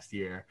start of last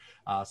year.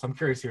 So I'm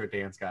curious to hear what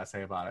Dan's got to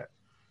say about it.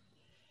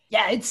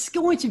 Yeah, it's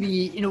going to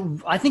be,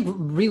 I think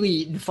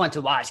really fun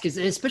to watch, because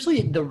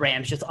especially the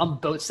Rams, just on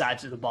both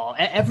sides of the ball,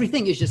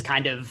 everything is just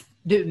kind of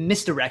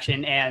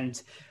misdirection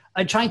and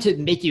trying to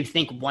make you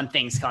think one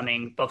thing's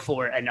coming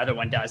before another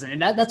one does.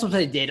 And that's what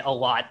they did a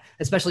lot,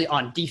 especially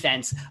on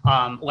defense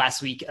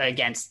last week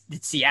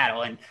against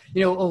Seattle. And,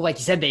 like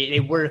you said, they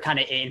were kind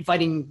of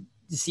inviting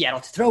Seattle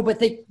to throw, but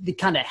they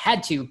kind of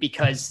had to,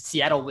 because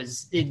Seattle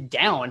was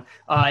down,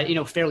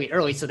 fairly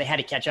early. So they had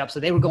to catch up. So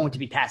they were going to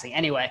be passing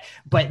anyway,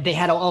 but they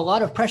had a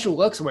lot of pressure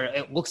looks where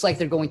it looks like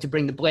they're going to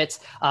bring the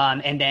blitz.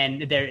 And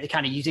then they're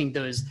kind of using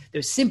those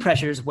sim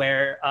pressures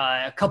where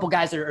a couple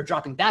guys are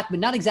dropping back, but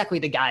not exactly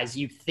the guys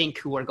you think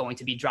who are going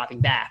to be dropping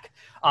back.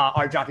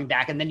 are dropping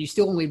back. And then you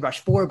still only rush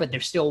 4, but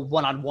there's still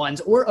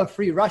one-on-ones or a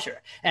free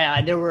rusher.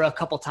 There were a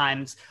couple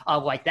times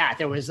like that.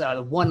 There was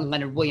one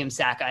Leonard Williams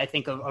sack, I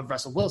think, of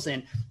Russell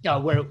Wilson,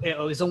 where it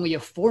was only a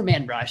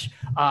 4-man rush,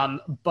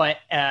 but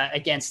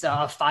against a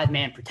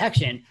 5-man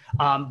protection.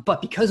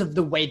 But because of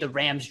the way the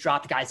Rams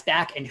dropped guys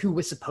back and who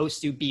was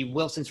supposed to be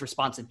Wilson's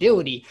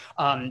responsibility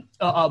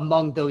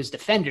among those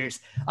defenders,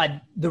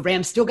 the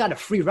Rams still got a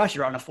free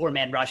rusher on a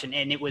 4-man rush, and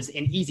it was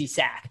an easy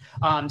sack.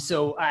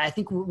 So I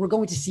think we're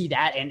going to see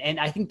that, and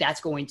I think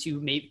that's going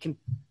to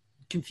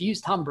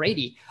confuse Tom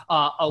Brady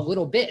a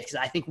little bit, because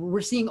I think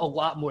we're seeing a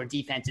lot more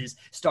defenses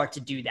start to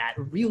do that,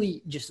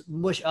 really just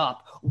mush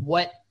up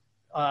what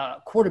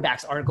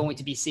quarterbacks are going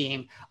to be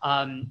seeing,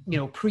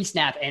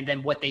 pre-snap, and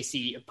then what they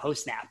see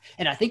post-snap.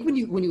 And I think when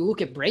you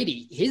look at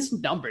Brady, his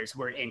numbers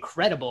were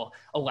incredible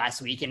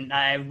last week. And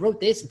I wrote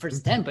this in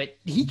first 10, but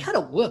he kind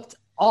of looked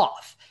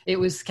off. It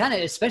was kind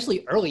of,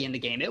 especially early in the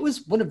game, it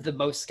was one of the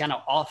most kind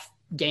of off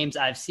games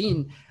I've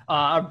seen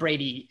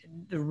Brady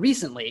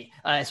recently,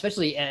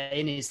 especially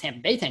in his Tampa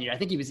Bay tenure. I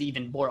think he was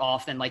even more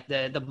off than like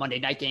the Monday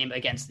night game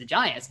against the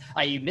Giants.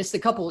 He missed a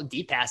couple of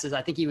deep passes.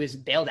 I think he was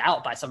bailed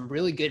out by some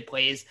really good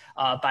plays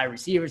by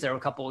receivers. There were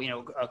a couple,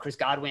 Chris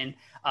Godwin,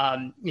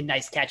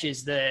 nice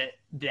catches. The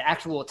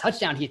actual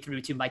touchdown he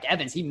threw to Mike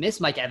Evans, he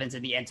missed Mike Evans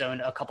in the end zone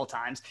a couple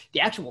times.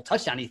 The actual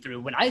touchdown he threw,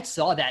 when I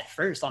saw that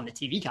first on the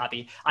TV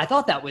copy, I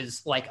thought that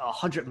was like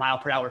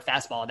 100-mile-per-hour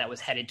fastball that was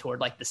headed toward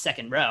like the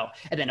second row.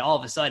 And then all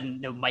of a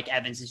sudden, Mike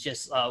Evans is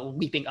just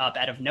leaping up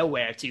out of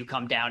nowhere to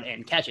come down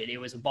and catch it. It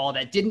was a ball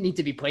that didn't need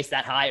to be placed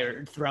that high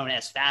or thrown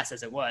as fast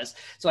as it was.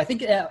 So I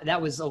think that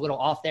was a little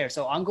off there.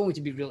 So I'm going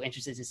to be real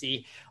interested to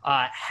see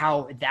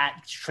how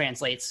that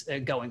translates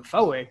going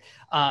forward.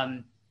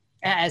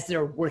 As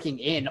they're working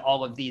in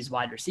all of these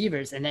wide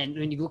receivers. And then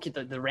when you look at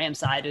the Rams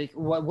side,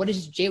 what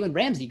is Jalen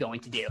Ramsey going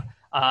to do?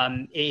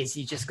 Is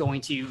he just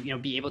going to,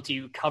 be able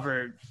to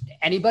cover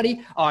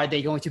anybody? Are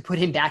they going to put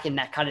him back in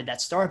that kind of that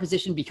star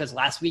position? Because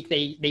last week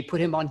they put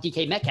him on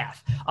DK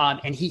Metcalf,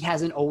 and he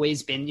hasn't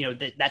always been,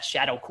 that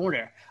shadow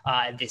corner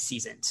this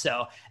season.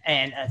 So,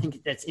 and I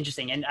think that's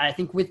interesting. And I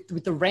think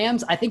with the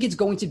Rams, I think it's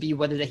going to be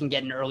whether they can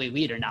get an early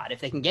lead or not.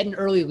 If they can get an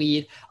early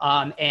lead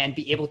and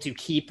be able to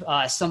keep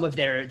some of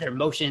their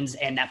motions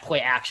and that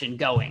play action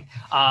going,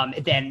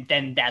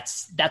 then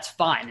that's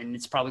fine. And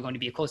it's probably going to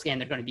be a close game.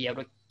 They're going to be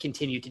able to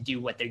continue to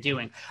do what they're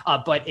doing.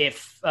 But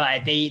if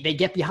they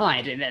get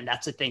behind, and then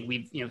that's the thing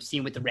we've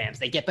seen with the Rams,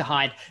 they get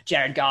behind,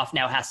 Jared Goff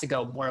now has to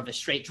go more of a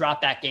straight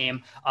drop back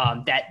game.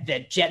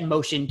 That jet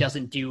motion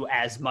doesn't do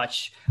as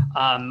much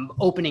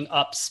opening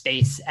up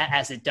space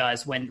as it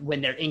does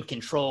when they're in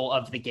control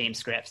of the game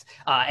script.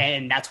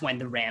 And that's when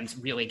the Rams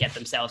really get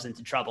themselves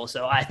into trouble.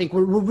 So I think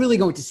we're really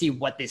going to see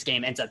what this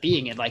game ends up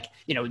being in,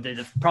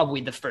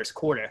 probably the first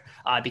quarter,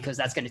 because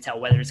that's going to tell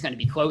whether it's going to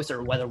be close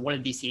or whether one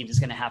of these teams is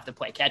going to have to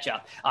play catch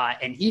up.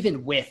 And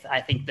even with, I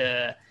think,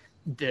 the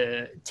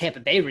Tampa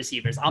Bay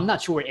receivers, I'm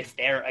not sure if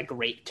they're a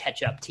great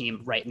catch-up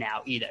team right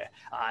now either.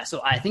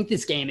 So I think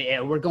this game,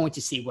 we're going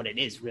to see what it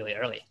is really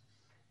early.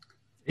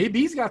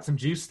 AB's got some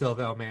juice still,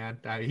 though, man.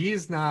 He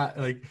has not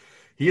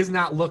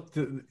looked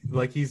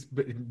like he's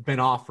been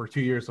off for 2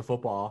 years of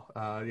football.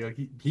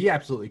 He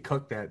absolutely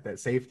cooked that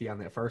safety on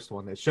that first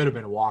one that should have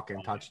been a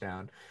walk-in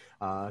touchdown.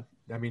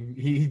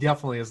 He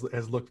definitely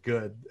has looked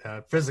good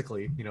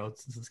physically,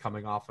 since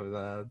coming off of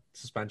the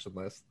suspension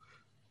list.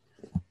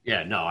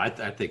 Yeah, no, I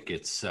think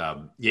it's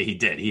he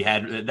did. He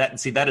had that.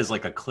 See, that is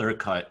like a clear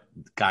cut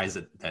guys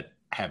that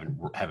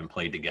haven't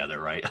played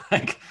together, right?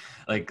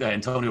 like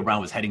Antonio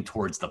Brown was heading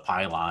towards the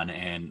pylon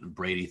and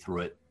Brady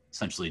threw it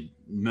essentially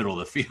middle of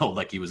the field,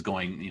 like he was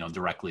going,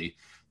 directly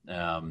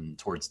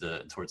towards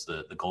the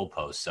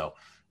goalpost. So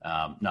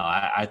no,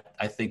 I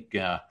think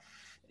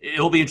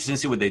it'll be interesting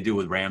to see what they do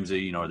with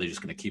Ramsey. Are they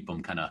just going to keep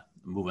him kind of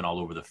moving all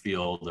over the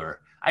field,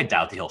 or I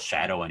doubt that he'll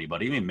shadow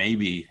anybody. I mean,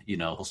 maybe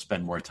he'll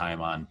spend more time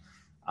on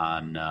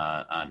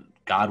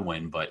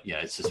Godwin, but yeah,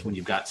 it's just when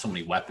you've got so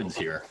many weapons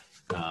here,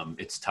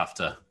 it's tough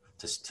to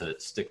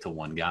stick to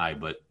one guy.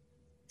 But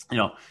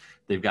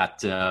they've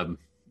got some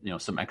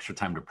extra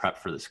time to prep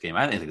for this game.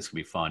 I think it's gonna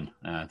be fun.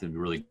 I think it'll be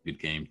a really good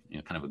game,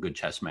 kind of a good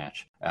chess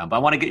match. But I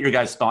want to get your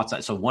guys' thoughts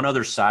on. So one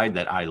other side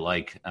that I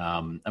like,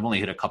 I've only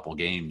hit a couple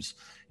games,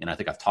 and I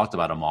think I've talked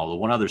about them all. The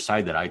one other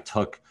side that I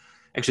took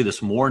actually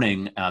this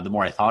morning, the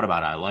more I thought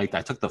about it,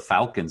 I took the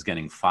Falcons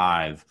getting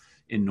 5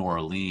 in New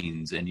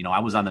Orleans. And, I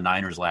was on the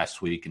Niners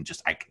last week, and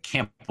I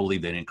can't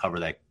believe they didn't cover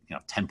that,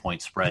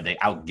 10-point spread. They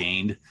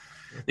outgained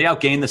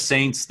the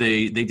Saints.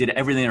 They did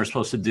everything they were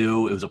supposed to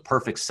do. It was a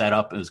perfect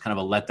setup. It was kind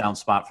of a letdown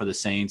spot for the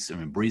Saints. I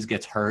mean, Breeze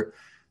gets hurt.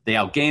 They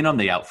outgain them.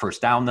 They out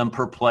first down them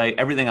per play.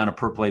 Everything on a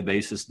per play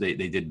basis, they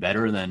did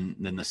better than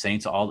the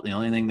Saints. The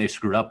only thing they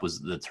screwed up was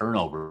the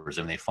turnovers.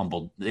 I mean,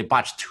 they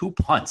botched 2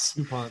 punts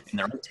in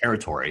their own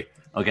territory.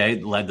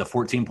 Okay, led to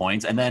 14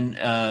 points. And then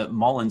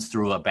Mullins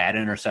threw a bad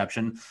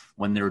interception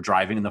when they were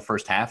driving in the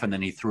first half. And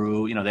then he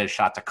threw, they had a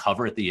shot to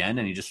cover at the end,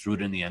 and he just threw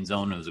it in the end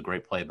zone. It was a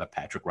great play by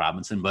Patrick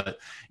Robinson. But,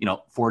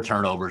 4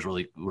 turnovers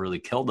really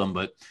killed them.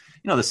 But,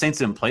 the Saints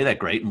didn't play that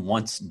great. And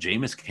once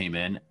Jameis came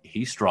in,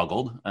 he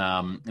struggled.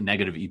 A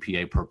negative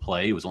EPA per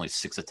play. He was only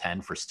 6 of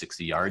 10 for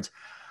 60 yards.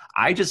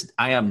 I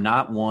am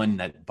not one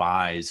that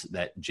buys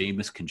that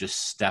Jameis can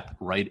just step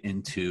right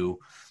into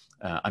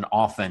an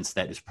offense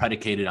that is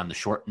predicated on the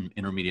short and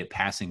intermediate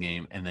passing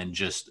game and then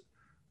just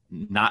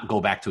not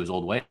go back to his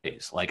old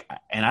ways.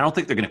 And I don't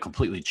think they're going to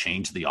completely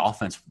change the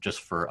offense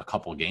just for a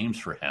couple of games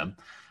for him.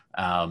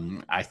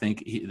 I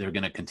think they're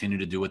going to continue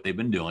to do what they've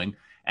been doing.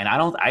 And I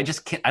don't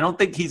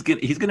think he's going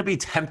to be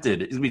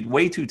tempted. He's going to be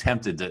way too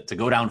tempted to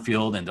go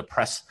downfield and to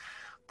press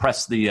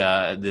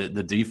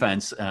the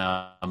defense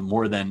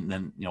more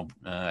than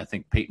I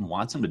think Peyton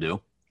wants him to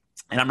do.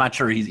 And I'm not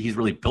sure he's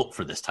really built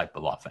for this type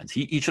of offense.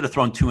 He should have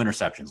thrown 2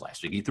 interceptions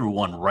last week. He threw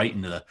one right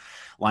into the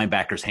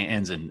linebacker's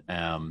hands, and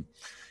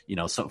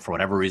so for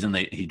whatever reason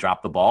he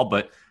dropped the ball.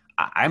 But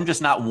I'm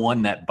just not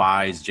one that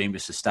buys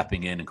Jameis is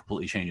stepping in and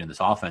completely changing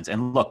this offense.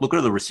 And look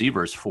at the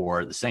receivers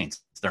for the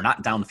Saints. They're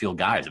not down the field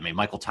guys. I mean,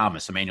 Michael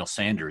Thomas, Emmanuel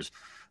Sanders.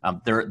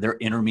 They're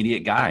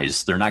intermediate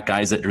guys. They're not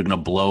guys that are going to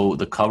blow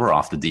the cover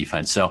off the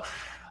defense. So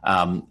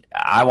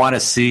I want to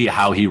see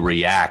how he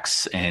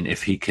reacts and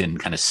if he can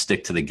kind of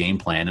stick to the game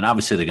plan. And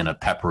obviously they're going to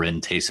pepper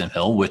in Taysom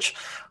Hill, which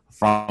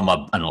from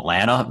an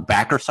Atlanta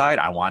backer side,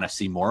 I want to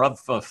see more of.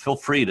 Feel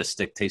free to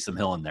stick Taysom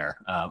Hill in there,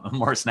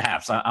 more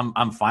snaps.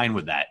 I'm fine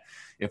with that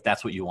if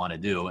that's what you want to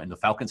do. And the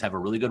Falcons have a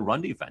really good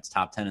run defense,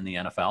 top 10 in the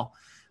NFL.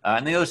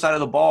 And the other side of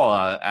the ball,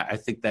 I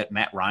think that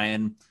Matt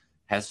Ryan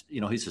has,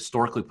 he's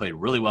historically played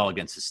really well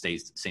against the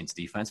Saints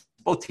defense.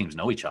 Both teams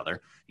know each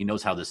other. He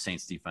knows how the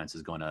Saints defense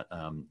is going to,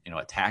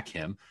 attack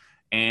him.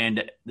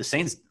 And the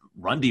Saints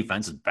run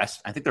defense is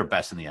best. I think they're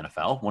best in the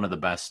NFL, one of the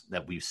best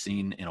that we've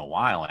seen in a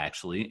while,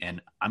 actually.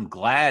 And I'm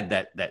glad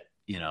that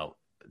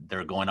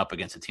they're going up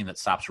against a team that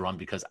stops run,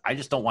 because I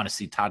just don't want to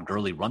see Todd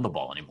Gurley run the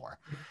ball anymore.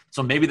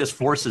 So maybe this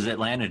forces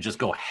Atlanta to just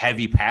go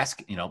heavy pass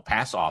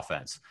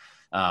offense.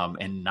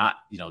 And not,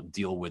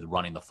 deal with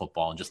running the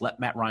football and just let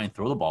Matt Ryan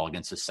throw the ball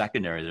against his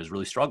secondary that has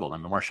really struggled. I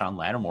mean, Marshawn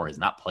Lattimore has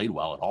not played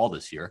well at all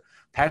this year.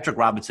 Patrick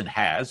Robinson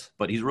has,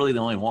 but he's really the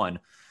only one.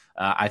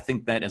 I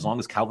think that as long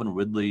as Calvin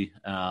Ridley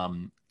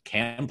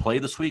can play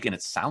this week, and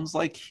it sounds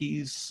like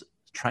he's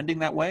trending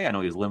that way. I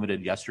know he was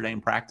limited yesterday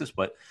in practice,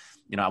 but,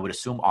 I would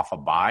assume off a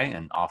bye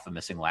and off of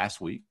missing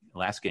last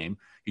game,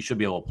 he should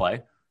be able to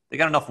play. They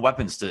got enough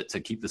weapons to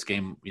keep this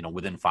game,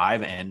 within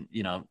 5. And,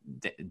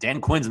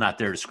 Dan Quinn's not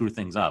there to screw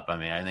things up. I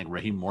mean, I think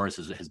Raheem Morris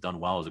has done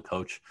well as a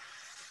coach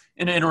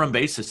in an interim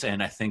basis.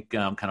 And I think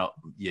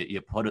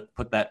you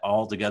put that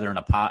all together in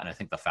a pot. And I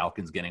think the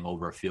Falcons getting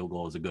over a field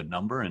goal is a good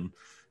number. And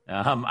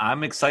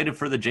I'm excited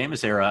for the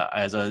Jameis era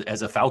as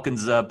a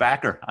Falcons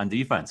backer on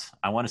defense.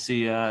 I want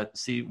to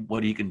see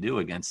what he can do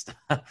against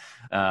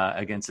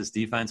this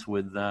defense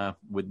with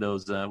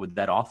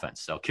that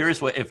offense. So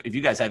curious if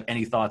you guys have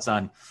any thoughts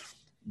on.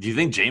 Do you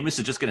think Jameis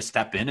is just going to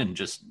step in and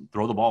just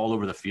throw the ball all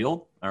over the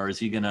field, or is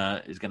he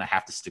gonna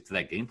have to stick to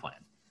that game plan?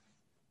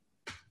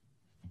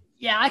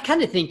 Yeah, I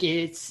kind of think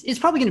it's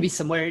probably going to be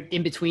somewhere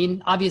in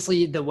between.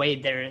 Obviously, the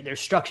way they're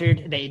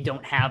structured, they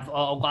don't have a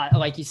lot,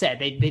 like you said,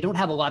 they don't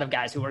have a lot of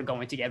guys who are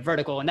going to get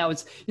vertical. And that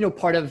was,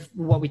 part of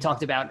what we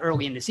talked about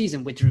early in the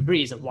season with Drew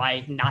Brees, of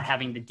why not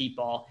having the deep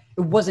ball.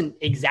 It wasn't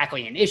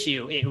exactly an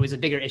issue. It was a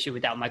bigger issue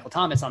without Michael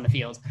Thomas on the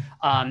field,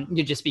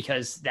 just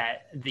because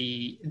that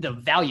the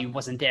value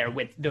wasn't there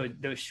with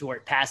those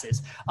short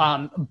passes.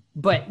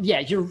 But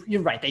yeah,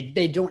 you're right.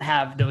 They don't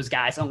have those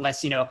guys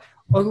unless,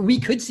 or we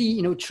could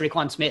see,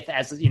 Tre'Quan Smith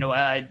as,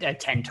 a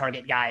 10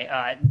 target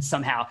guy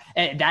somehow.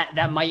 And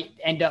that might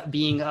end up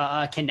being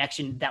a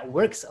connection that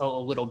works a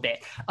little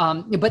bit.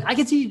 But I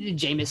could see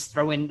Jameis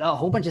throwing a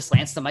whole bunch of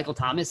slants to Michael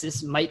Thomas.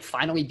 This might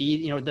finally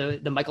be,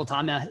 the Michael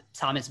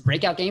Thomas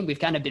breakout game. We've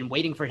kind of been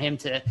waiting for him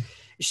to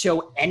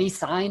show any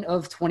sign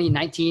of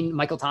 2019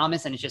 Michael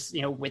Thomas. And it's just,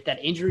 with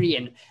that injury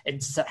and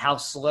how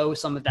slow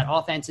some of that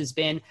offense has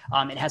been,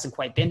 it hasn't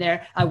quite been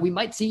there. We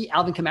might see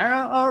Alvin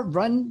Kamara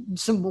run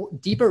some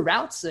deeper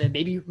routes.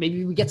 Maybe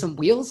we get some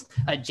wheels.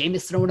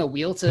 Jameis throwing a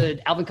wheel to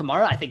Alvin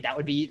Kamara. I think that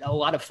would be a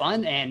lot of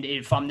fun. And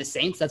if I'm the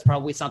Saints, that's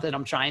probably something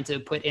I'm trying to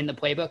put in the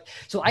playbook.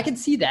 So I could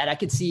see that. I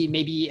could see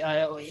maybe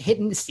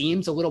hitting the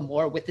seams a little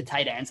more with the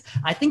tight ends.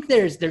 I think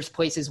there's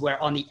places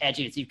where on the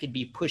edges you could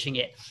be pushing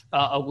it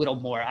a little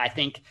more. I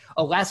think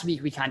last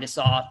week we kind of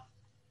saw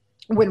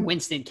when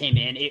Winston came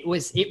in, it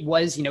was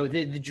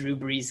the Drew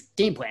Brees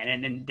game plan,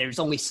 and then there's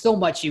only so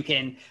much you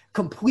can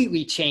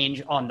completely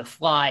change on the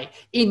fly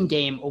in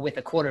game or with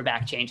a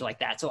quarterback change like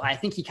that. So I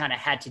think he kind of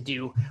had to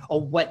do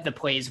what the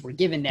plays were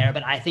given there.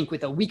 But I think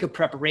with a week of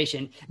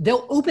preparation,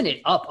 they'll open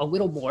it up a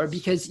little more,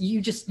 because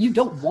you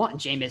don't want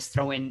Jameis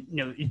throwing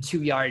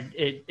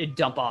 2-yard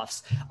dump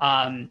offs.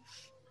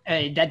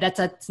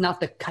 That's not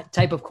the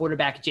type of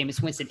quarterback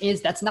Jameis Winston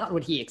is. That's not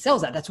what he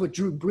excels at. That's what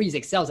Drew Brees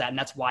excels at, and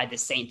that's why the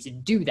Saints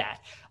do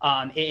that.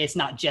 It's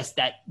not just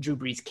that Drew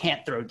Brees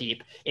can't throw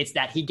deep; it's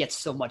that he gets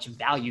so much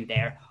value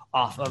there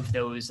off of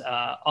those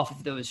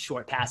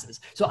short passes.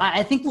 So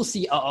I think we'll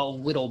see a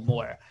little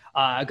more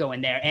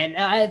going there. And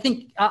I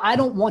think I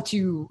don't want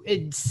to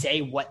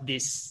say what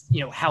this,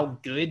 how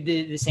good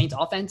the Saints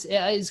offense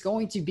is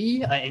going to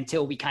be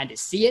until we kind of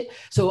see it.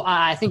 So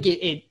I think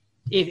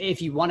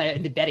if you want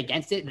to bet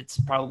against it, that's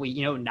probably,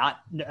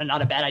 not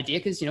a bad idea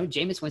because,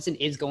 Jameis Winston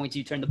is going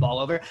to turn the ball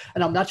over.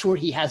 And I'm not sure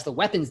he has the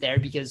weapons there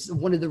because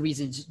one of the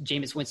reasons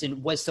Jameis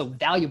Winston was so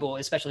valuable,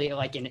 especially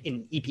like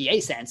in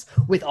EPA sense,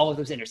 with all of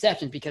those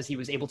interceptions, because he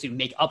was able to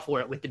make up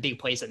for it with the big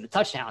plays and the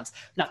touchdowns.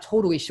 I'm not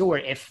totally sure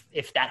if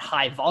that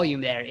high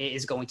volume there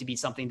is going to be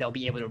something they'll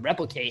be able to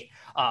replicate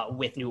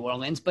with New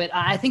Orleans. But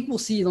I think we'll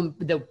see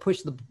they'll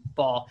push the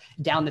ball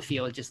down the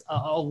field just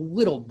a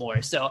little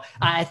more. So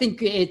I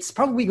think it's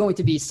probably going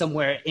to be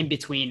somewhere in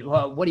between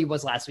what he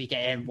was last week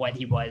and what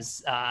he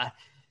was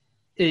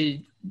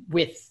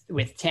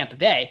with Tampa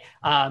Bay,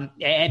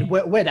 and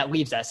where that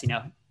leaves us,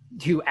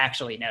 who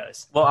actually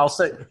knows? Well, I'll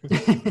say,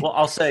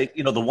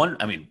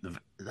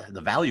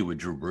 the value with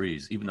Drew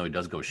Brees, even though he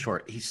does go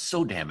short, he's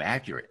so damn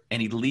accurate,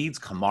 and he leads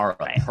Kamara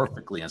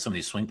perfectly on some of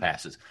these swing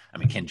passes.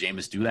 Can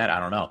Jameis do that? I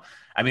don't know.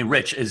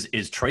 Rich, is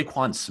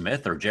Traquan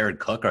Smith or Jared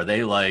Cook, are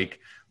they like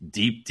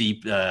deep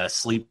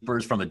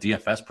sleepers from a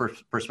DFS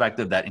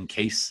perspective that in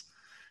case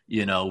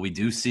we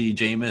do see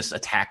Jameis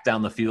attack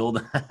down the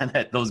field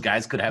that those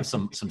guys could have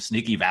some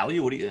sneaky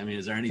value?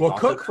 Is there any?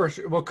 Cook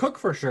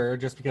for sure,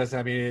 just because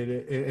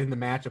in the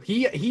matchup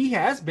he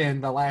has been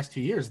the last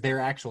 2 years their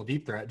actual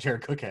deep threat.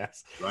 Jared Cook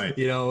has, right?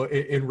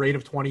 In rate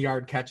of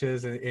 20-yard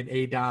catches and in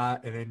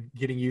ADOT, and then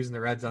getting used in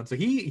the red zone. So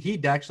he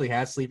actually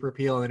has sleeper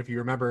appeal. And if you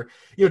remember,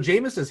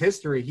 Jameis's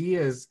history, he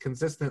is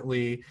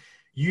consistently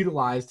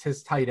utilized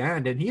his tight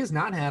end, and he has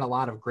not had a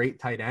lot of great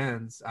tight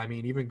ends.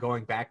 Even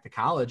going back to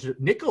college,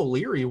 Nick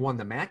O'Leary won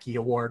the Mackey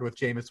Award with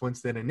Jameis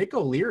Winston, and Nick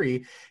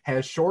O'Leary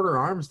has shorter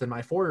arms than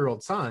my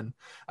 4-year-old son.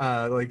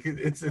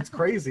 It's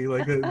crazy.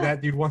 That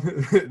dude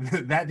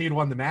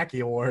won the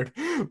Mackey Award,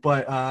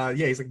 but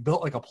he's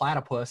built like a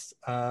platypus.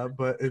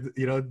 But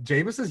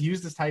Jameis has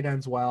used his tight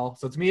ends well,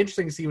 so it's gonna be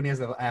interesting to see when he has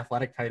an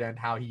athletic tight end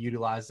how he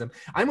utilizes them.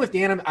 I'm with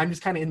Dan. I'm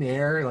just kind of in the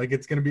air.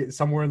 It's gonna be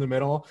somewhere in the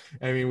middle.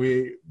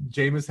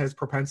 Jameis has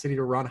propensity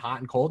to run hot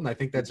and cold, and I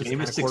think that's just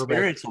Jameis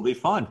experience will be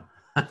fun.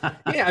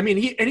 Yeah,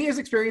 he has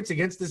experience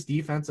against this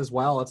defense as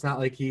well. It's not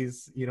like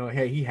he's,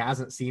 he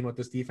hasn't seen what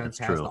this defense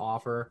has to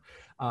offer.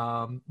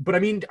 But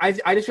I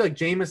just feel like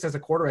Jameis as a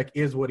quarterback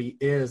is what he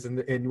is, and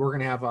we're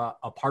going to have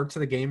a parts of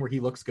the game where he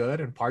looks good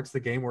and parts of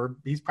the game where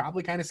he's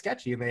probably kind of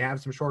sketchy and they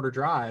have some shorter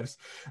drives.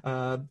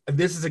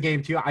 This is a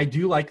game too. I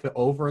do like the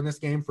over in this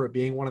game for it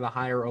being one of the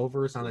higher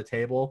overs on the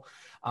table.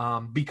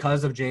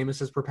 Because of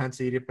Jameis's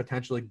propensity to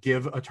potentially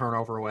give a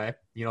turnover away.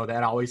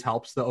 That always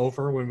helps the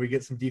over when we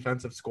get some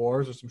defensive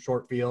scores or some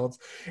short fields.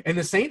 And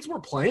the Saints were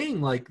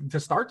playing, to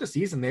start the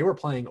season, they were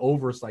playing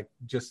overs,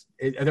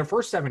 their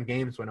first 7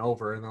 games went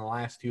over, and the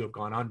last 2 have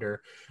gone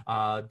under.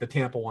 The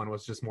Tampa one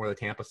was just more the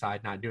Tampa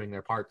side not doing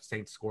their part. The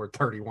Saints scored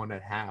 31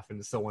 at half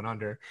and still went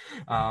under.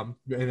 And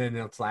then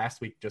it's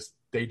last week,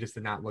 they just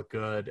did not look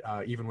good,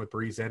 even with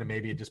Brees in, and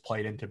maybe it just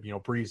played into,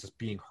 Brees just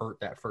being hurt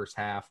that first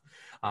half.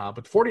 But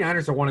the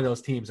 49ers are one of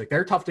those teams.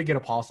 They're tough to get a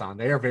pulse on.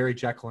 They are very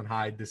Jekyll and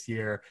Hyde this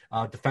year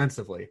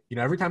defensively.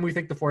 Every time we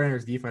think the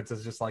 49ers defense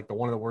is just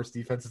one of the worst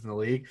defenses in the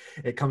league,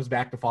 it comes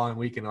back the following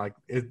week and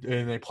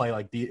and they play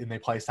and they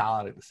play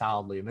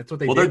solidly. And that's what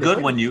they did. They're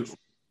good when you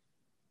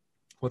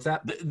 – What's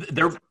that?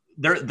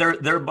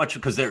 They're much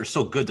because they're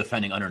so good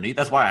defending underneath.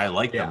 That's why I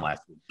like them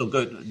last week. So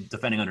good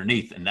defending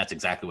underneath, and that's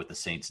exactly what the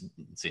Saints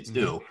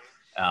do.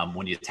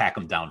 When you attack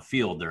them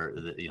downfield,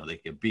 they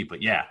get beat. But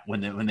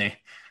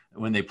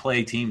when they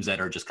play teams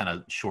that are just kind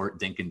of short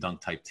dink and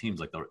dunk type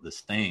teams like the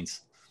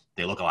Saints,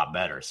 they look a lot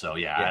better. So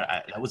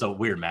that was a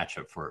weird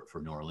matchup for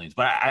New Orleans.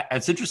 But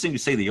it's interesting to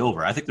say the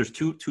over. I think there's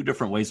two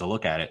different ways to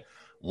look at it.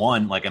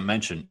 One, like I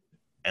mentioned,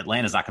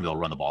 Atlanta's not going to be able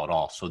to run the ball at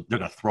all. So they're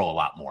going to throw a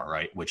lot more,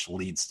 right? Which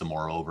leads to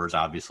more overs,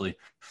 obviously.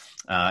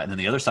 And then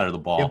the other side of the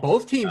ball. Yeah,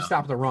 both teams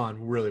stop the run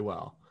really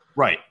well.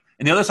 Right.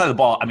 And the other side of the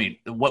ball,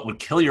 what would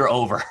kill your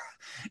over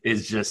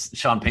is just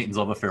Sean Payton's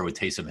love affair with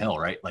Taysom Hill,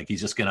 right?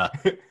 He's just going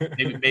to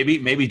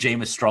maybe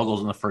Jameis struggles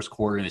in the first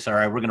quarter and they say, all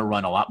right, we're going to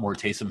run a lot more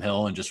Taysom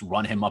Hill and just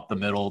run him up the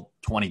middle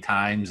 20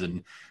 times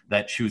and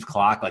that chews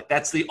clock.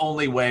 That's the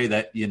only way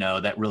that,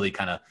 that really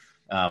kind of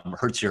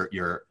hurts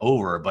your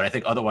over. But I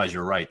think otherwise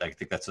you're right. I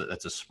think that's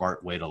a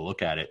smart way to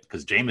look at it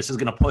because Jameis is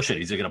going to push it.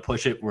 He's going to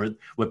push it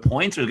with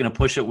points or he's going to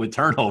push it with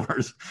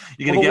turnovers.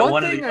 You're going to get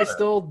one of the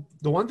other.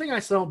 The one thing I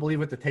still don't believe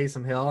with the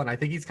Taysom Hill, and I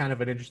think he's kind of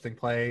an interesting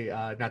play,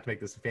 not to make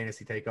this a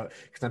fantasy take,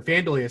 because on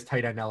FanDuel he has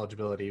tight end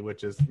eligibility,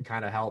 which is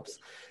kind of helps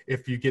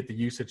if you get the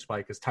usage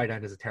spike because tight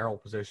end is a terrible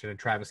position and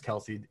Travis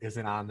Kelce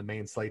isn't on the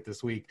main slate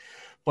this week.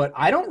 But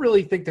I don't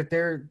really think that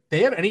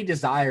they have any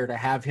desire to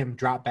have him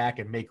drop back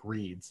and make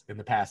reads in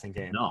the passing game.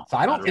 game. No, so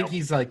I don't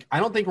think I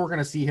don't think we're going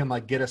to see him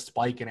like get a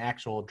spike in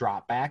actual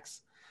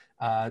dropbacks.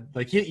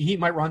 Like he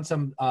might run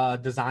some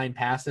design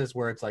passes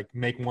where it's like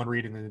make one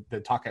read and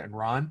then tuck it and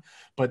run,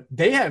 but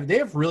they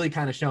have really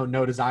kind of shown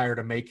no desire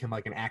to make him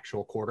like an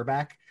actual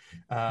quarterback.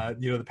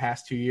 The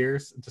past 2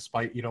 years,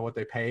 despite what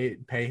they pay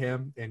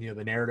him and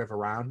the narrative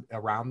around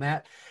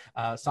that.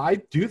 So I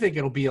do think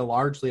it'll be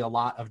largely a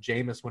lot of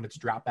Jameis when it's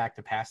dropped back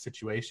to pass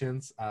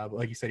situations.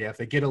 Like you said, if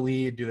they get a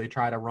lead, do they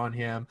try to run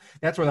him?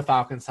 That's where the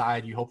Falcons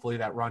side, hopefully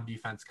that run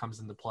defense comes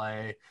into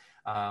play.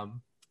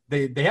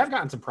 They have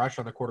gotten some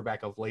pressure on the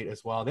quarterback of late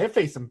as well. They've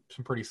faced some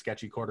pretty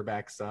sketchy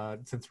quarterbacks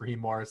since Raheem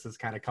Morris has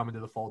kind of come into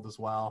the fold as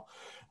well.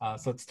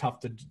 So it's tough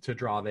to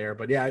draw there.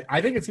 But yeah,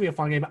 I think it's gonna be a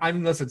fun game. I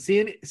mean, listen,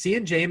 seeing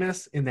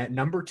Jameis in that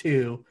number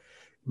 2.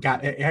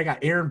 I got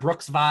Aaron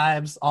Brooks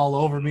vibes all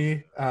over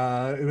me.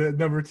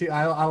 Number 2,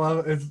 I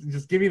love it.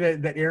 Just give me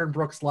that Aaron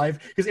Brooks life,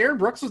 because Aaron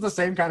Brooks was the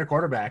same kind of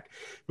quarterback.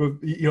 But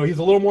he's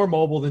a little more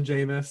mobile than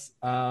Jameis,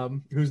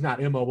 who's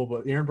not immobile.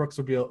 But Aaron Brooks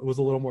was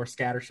a little more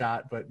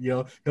scattershot. But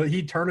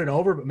he'd turn it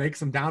over, but make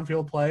some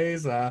downfield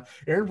plays.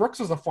 Aaron Brooks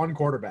was a fun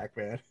quarterback,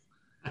 man.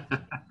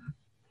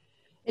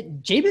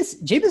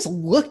 Jameis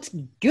looked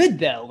good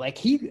though. Like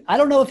I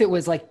don't know if it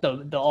was like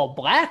the all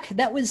black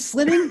that was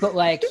slimming, but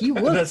like he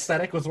looked the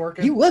aesthetic was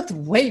working. He looked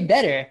way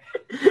better.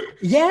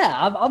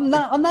 Yeah, I'm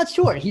not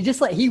sure. He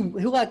just he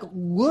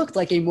looked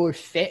like a more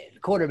fit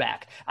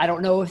quarterback. I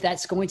don't know if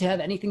that's going to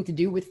have anything to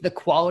do with the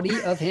quality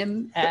of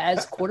him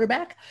as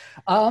quarterback.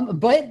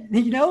 But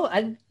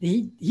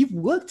he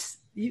looked.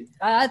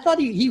 I thought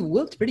he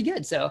looked pretty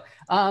good. So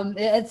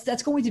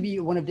that's going to be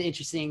one of the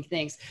interesting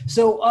things.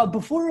 So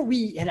before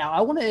we head out, I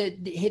want to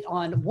hit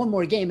on one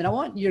more game, and I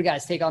want your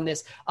guys' take on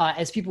this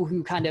as people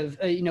who kind of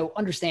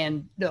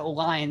understand the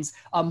lines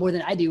more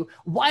than I do.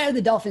 Why are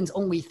the Dolphins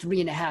only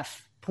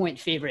 3.5-point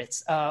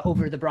favorites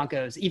over the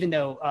Broncos, even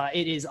though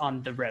it is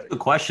on the road? Good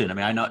question. I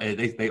mean, I know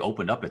they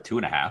opened up at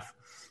 2.5,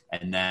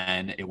 and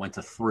then it went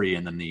to 3,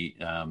 and then the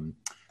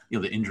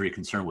injury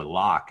concern with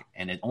Locke,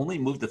 and it only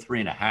moved to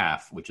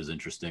 3.5, which is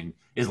interesting.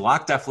 Is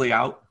Locke definitely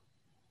out?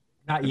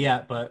 Not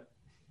yet, but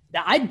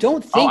I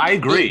don't think. Oh, I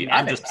agree.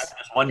 I'm just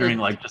wondering,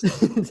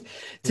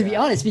 to be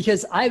honest,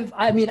 because I've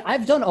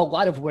done a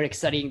lot of work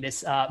studying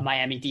this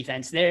Miami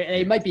defense.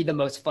 They might be the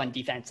most fun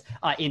defense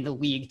in the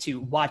league to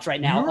watch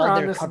right now. All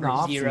their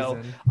cover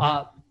zero.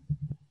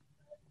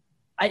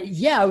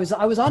 I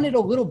was on it a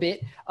little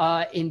bit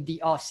in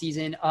the off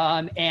season,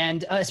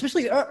 and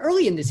especially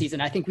early in the season.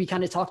 I think we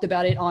kind of talked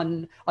about it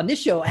on this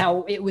show,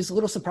 how it was a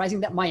little surprising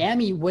that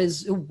Miami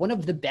was one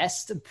of the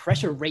best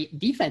pressure rate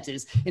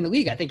defenses in the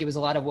league. I think it was a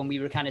lot of when we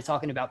were kind of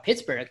talking about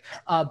Pittsburgh,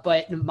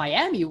 but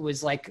Miami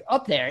was like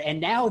up there,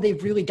 and now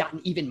they've really gotten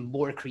even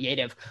more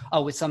creative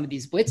with some of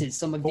these blitzes,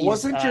 some of these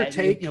wasn't your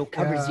take,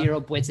 cover zero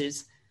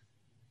blitzes.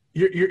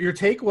 Your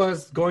take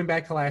was, going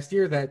back to last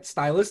year, that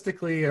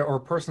stylistically or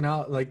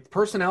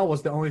personnel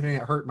was the only thing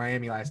that hurt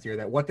Miami last year,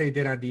 that what they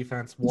did on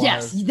defense was...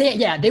 Yes,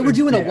 they were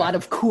doing a lot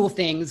of cool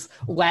things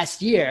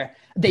last year.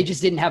 They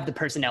just didn't have the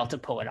personnel to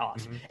pull it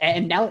off. Mm-hmm.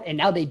 And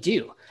now they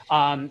do.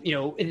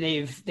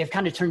 They've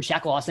kind of turned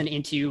Shaq Lawson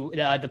into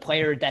the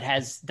player that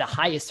has the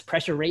highest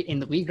pressure rate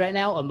in the league right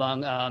now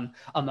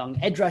among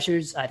edge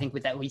rushers, I think,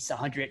 with at least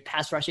 100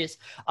 pass rushes.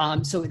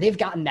 So they've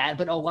gotten that,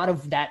 but a lot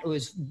of that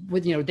was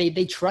with,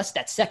 they trust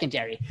that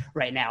secondary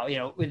right now.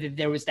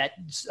 There was that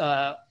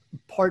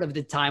part of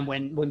the time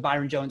when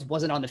Byron Jones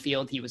wasn't on the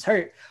field, he was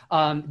hurt.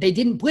 They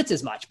didn't blitz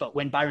as much, but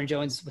when Byron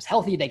Jones was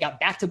healthy, they got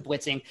back to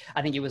blitzing.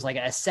 I think it was like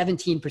a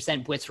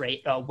 17% blitz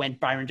rate when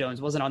Byron Jones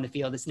wasn't on the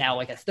field. It's now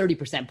like a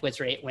 30% blitz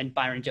rate when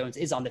Byron Jones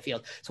is on the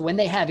field. So when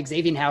they have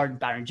Xavier Howard and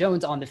Byron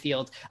Jones on the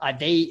field,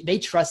 they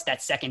trust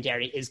that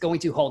secondary is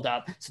going to hold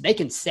up so they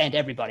can send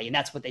everybody. And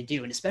that's what they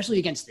do. And especially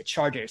against the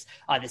Chargers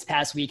this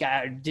past week,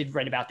 I did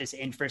write about this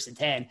in First and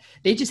 10.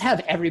 They just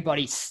have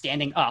everybody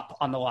standing up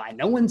on the line.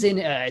 No one's in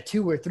a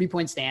 2 or 3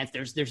 point stance.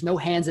 There's no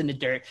hands in the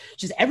dirt.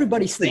 Just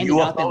everybody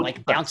standing up and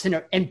like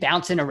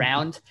bouncing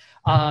around.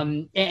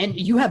 And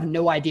you have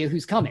no idea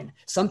who's coming.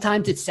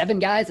 Sometimes it's 7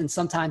 guys and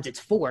sometimes it's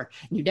 4.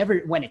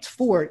 And when it's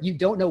 4, you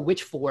don't know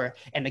which 4.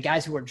 And the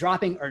guys who are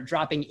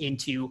dropping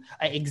into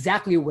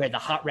exactly where the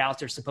hot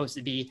routes are supposed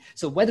to be.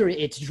 So whether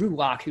it's Drew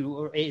Lock,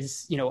 who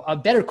is, a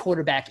better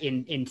quarterback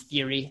in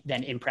theory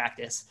than in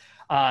practice,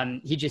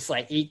 he just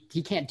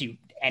he can't do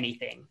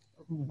anything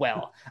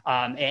well.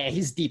 And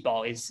his deep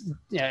ball is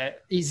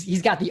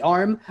he's got the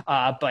arm,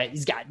 but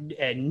he's got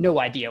no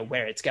idea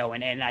where it's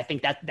going. And I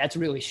think that's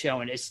really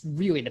shown. It's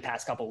really the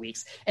past couple of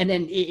weeks. And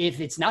then if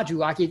it's not Drew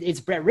Lock,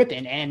 it's Brett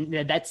Rippon,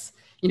 and that's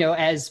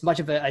as much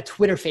of a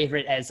Twitter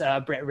favorite as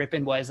Brett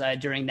Rippon was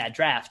during that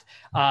draft.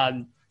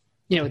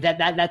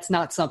 That's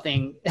not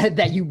something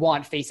that you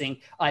want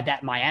facing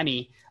that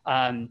Miami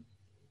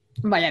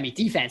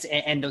defense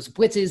and those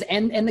blitzes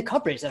and the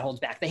coverage that holds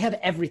back. They have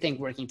everything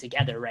working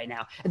together right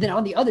now. And then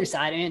on the other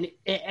side, and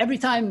every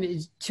time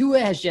Tua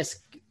has just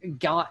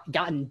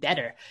gotten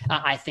better,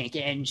 I think,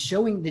 and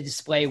showing the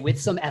display with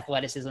some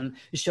athleticism,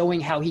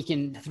 showing how he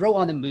can throw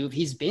on the move.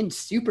 He's been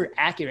super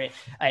accurate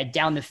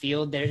down the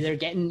field. They're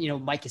getting,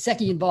 Mike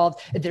Gesicki involved.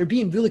 They're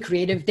being really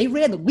creative. They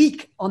ran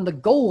leak on the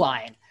goal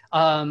line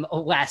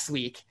last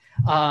week.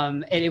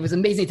 And it was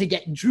amazing to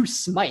get Drew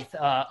Smythe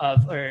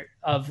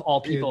of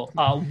all people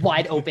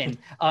wide open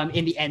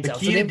in the end zone. The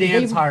key to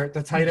Dan's heart,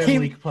 the tight end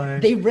leak play.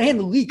 They ran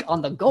the leak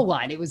on the goal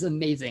line. It was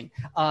amazing.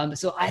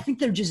 So I think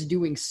they're just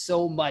doing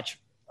so much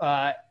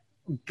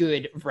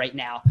good right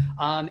now.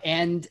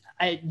 And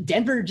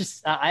Denver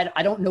just,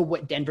 I don't know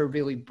what Denver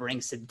really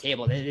brings to the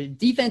table. The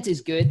defense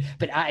is good,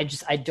 but I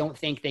don't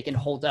think they can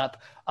hold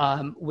up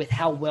with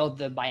how well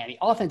the Miami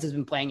offense has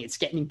been playing. It's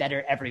getting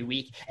better every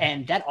week.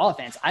 And that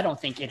offense, I don't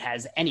think it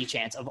has any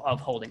chance of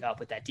holding up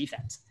with that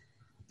defense.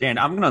 Dan,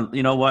 I'm going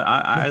to,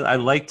 I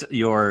liked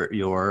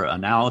your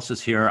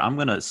analysis here. I'm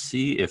going to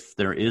see if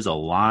there is a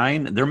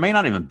line. There may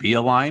not even be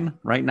a line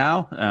right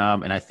now.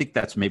 And I think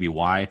that's maybe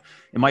why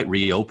it might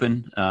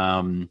reopen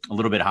a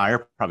little bit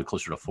higher, probably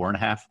closer to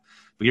 4.5.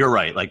 But you're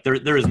right. Like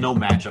there is no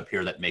matchup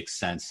here that makes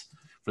sense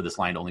for this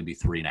line to only be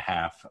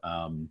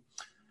 3.5.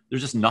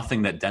 There's just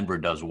nothing that Denver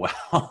does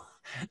well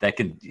that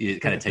can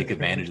kind of take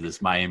advantage of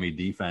this Miami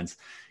defense.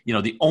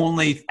 The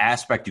only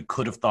aspect you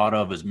could have thought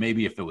of is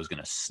maybe if it was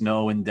going to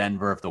snow in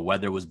Denver, if the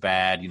weather was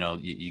bad,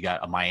 you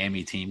got a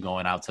Miami team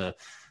going out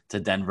to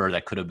Denver,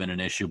 that could have been an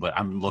issue. But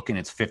I'm looking,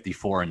 it's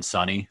 54 and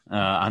sunny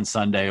on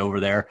Sunday over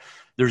there.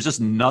 There's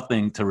just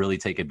nothing to really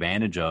take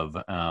advantage of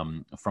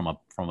from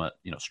a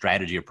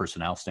strategy or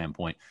personnel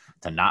standpoint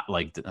to not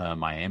like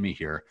Miami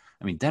here.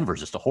 I mean,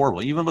 Denver's just a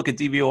horrible. Even look at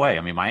DVOA.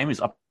 I mean,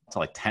 Miami's up to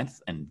like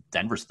 10th and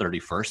Denver's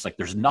 31st. Like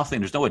there's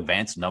no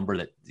advanced number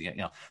that,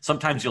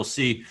 sometimes you'll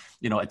see,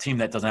 a team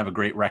that doesn't have a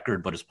great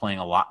record, but is playing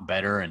a lot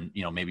better and,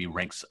 maybe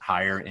ranks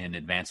higher in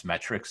advanced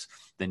metrics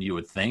than you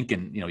would think.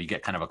 And, you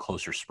get kind of a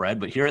closer spread,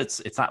 but here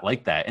it's not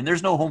like that. And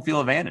there's no home field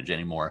advantage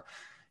anymore.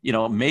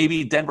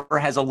 Maybe Denver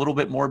has a little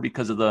bit more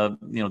because of the,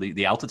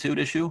 the altitude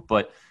issue,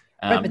 but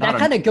right, but that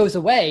kind of goes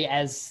away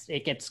as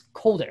it gets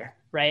colder.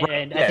 Right.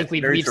 And yeah, I think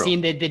we've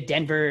seen the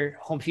Denver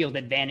home field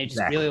advantage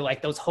is really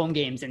like those home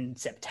games in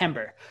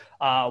September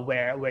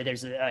where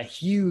there's a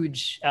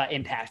huge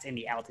impact in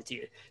the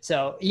altitude.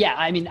 So, yeah,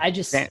 I mean,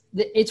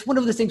 it's one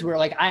of those things where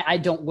like I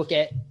don't look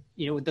at,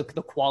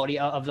 the quality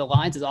of the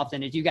lines as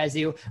often as you guys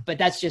do, but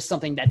that's just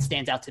something that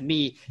stands out to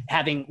me,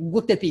 having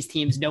looked at these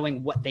teams,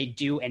 knowing what they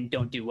do and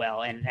don't do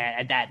well. And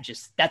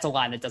that's a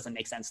line that doesn't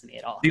make sense to me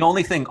at all. The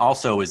only thing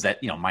also is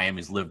that,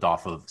 Miami's lived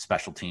off of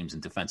special teams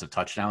and defensive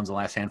touchdowns the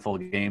last handful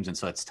of games. And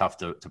so it's tough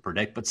to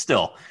predict, but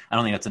still, I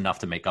don't think that's enough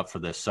to make up for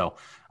this. So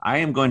I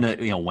am going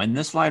to, when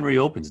this line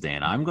reopens,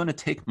 Dan, I'm going to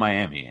take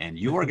Miami and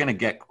you are going to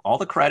get all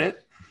the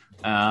credit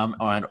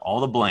and all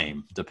the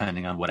blame,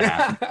 depending on what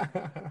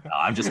happened. No,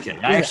 I'm just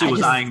kidding. I actually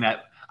was eyeing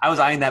that. I was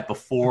eyeing that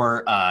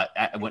before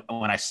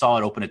when I saw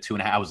it open at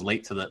 2.5. I was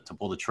late to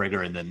pull the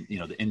trigger, and then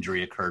the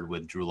injury occurred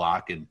with Drew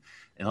Lock, and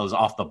it was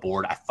off the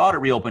board. I thought it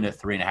reopened at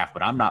 3.5,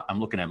 but I'm not.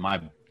 I'm looking at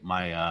my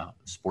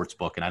sports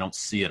book, and I don't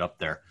see it up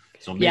there.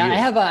 So maybe I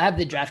have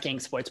the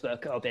DraftKings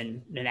sportsbook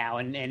open now,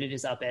 and it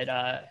is up at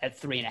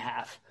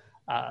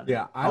 3.5.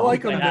 Yeah, I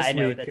like them this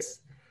week.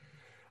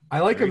 I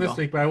like them this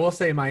week, but I will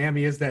say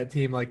Miami is that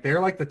team. Like they're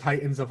like the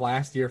Titans of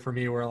last year for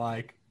me, where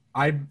like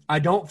I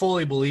don't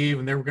fully believe,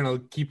 and they're going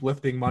to keep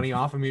lifting money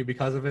off of me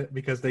because of it,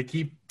 because they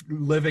keep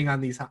living on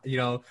these,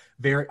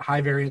 very high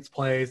variance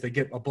plays. They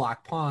get a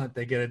block punt,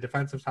 they get a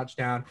defensive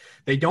touchdown.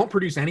 They don't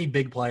produce any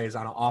big plays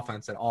on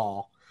offense at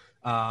all.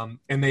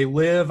 And they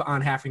live on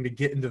having to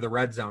get into the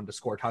red zone to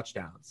score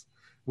touchdowns,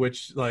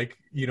 which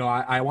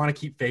I want to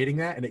keep fading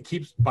that, and it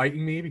keeps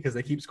biting me because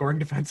they keep scoring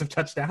defensive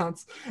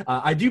touchdowns.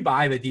 I do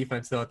buy the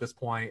defense though at this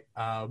point,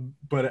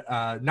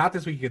 but not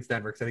this week against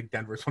Denver, because I think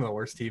Denver is one of the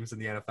worst teams in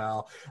the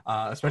NFL,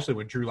 especially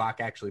when Drew Lock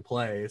actually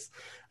plays.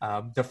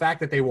 The fact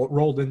that they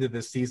rolled into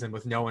this season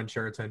with no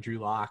insurance on Drew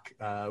Lock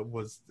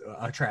was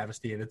a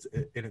travesty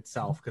in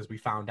itself, because we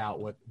found out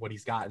what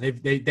he's got.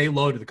 And they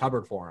loaded the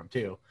cupboard for him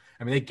too.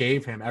 I mean, they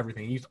gave him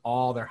everything. He used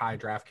all their high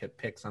draft kit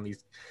picks on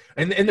these.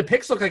 And the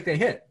picks look like they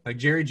hit. Like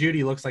Jerry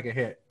Jeudy looks like a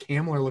hit.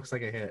 Camler looks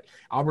like a hit.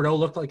 Alberto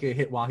looked like a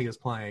hit while he was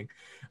playing.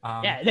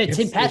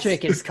 Tim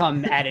Patrick has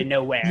come out of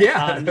nowhere.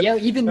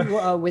 Even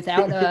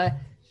without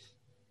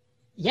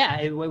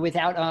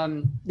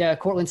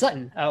Cortland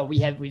Sutton,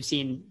 we've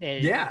seen.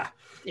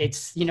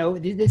 It's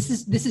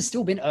this has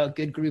still been a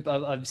good group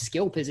of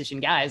skill position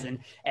guys, and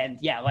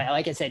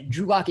like I said,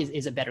 Drew Lock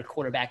is a better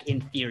quarterback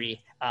in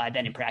theory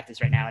than in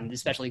practice right now, and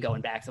especially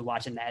going back to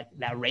watching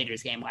that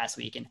Raiders game last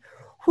week, and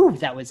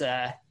that was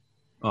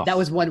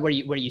one where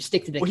you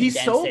stick to the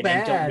condensed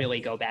and don't really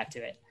go back to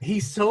it.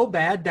 He's so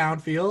bad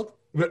downfield,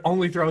 but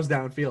only throws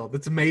downfield.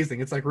 It's amazing.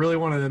 It's like really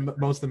one of the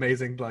most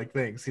amazing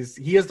things.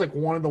 He is like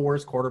one of the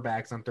worst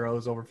quarterbacks on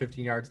throws over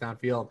 15 yards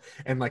downfield,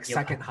 and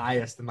second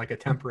highest in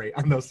attempt rate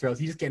on those throws.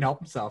 He just can't help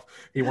himself.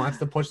 He wants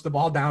to push the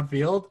ball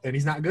downfield, and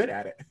he's not good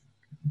at it.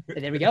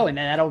 There we go, and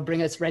then that'll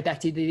bring us right back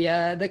to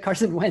the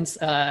Carson Wentz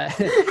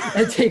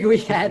take we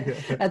had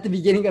at the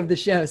beginning of the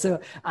show. So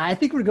I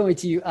think we're going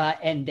to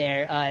end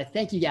there.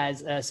 Thank you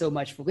guys so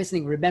much for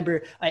listening.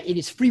 Remember, it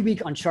is free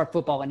week on Sharp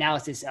Football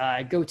Analysis.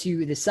 Go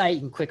to the site.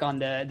 You can click on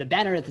the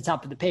banner at the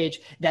top of the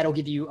page. That'll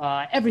give you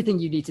everything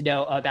you need to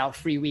know about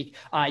free week.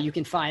 You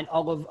can find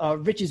all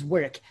of Rich's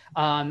work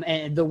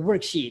and the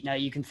worksheet. Now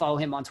you can follow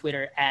him on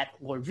Twitter at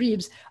Lord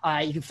Reeves.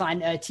 You can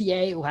find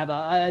TA who have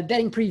a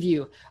betting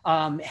preview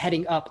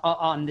heading up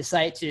on the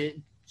site to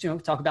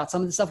talk about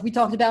some of the stuff we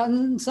talked about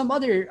and some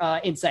other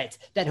insights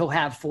that he'll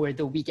have for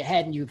the week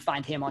ahead. And you can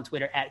find him on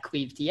Twitter at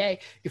CleveTA. You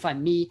can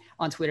find me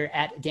on Twitter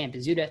at Dan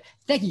Pizzuta.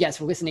 Thank you guys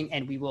for listening,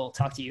 and we will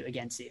talk to you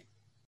again soon.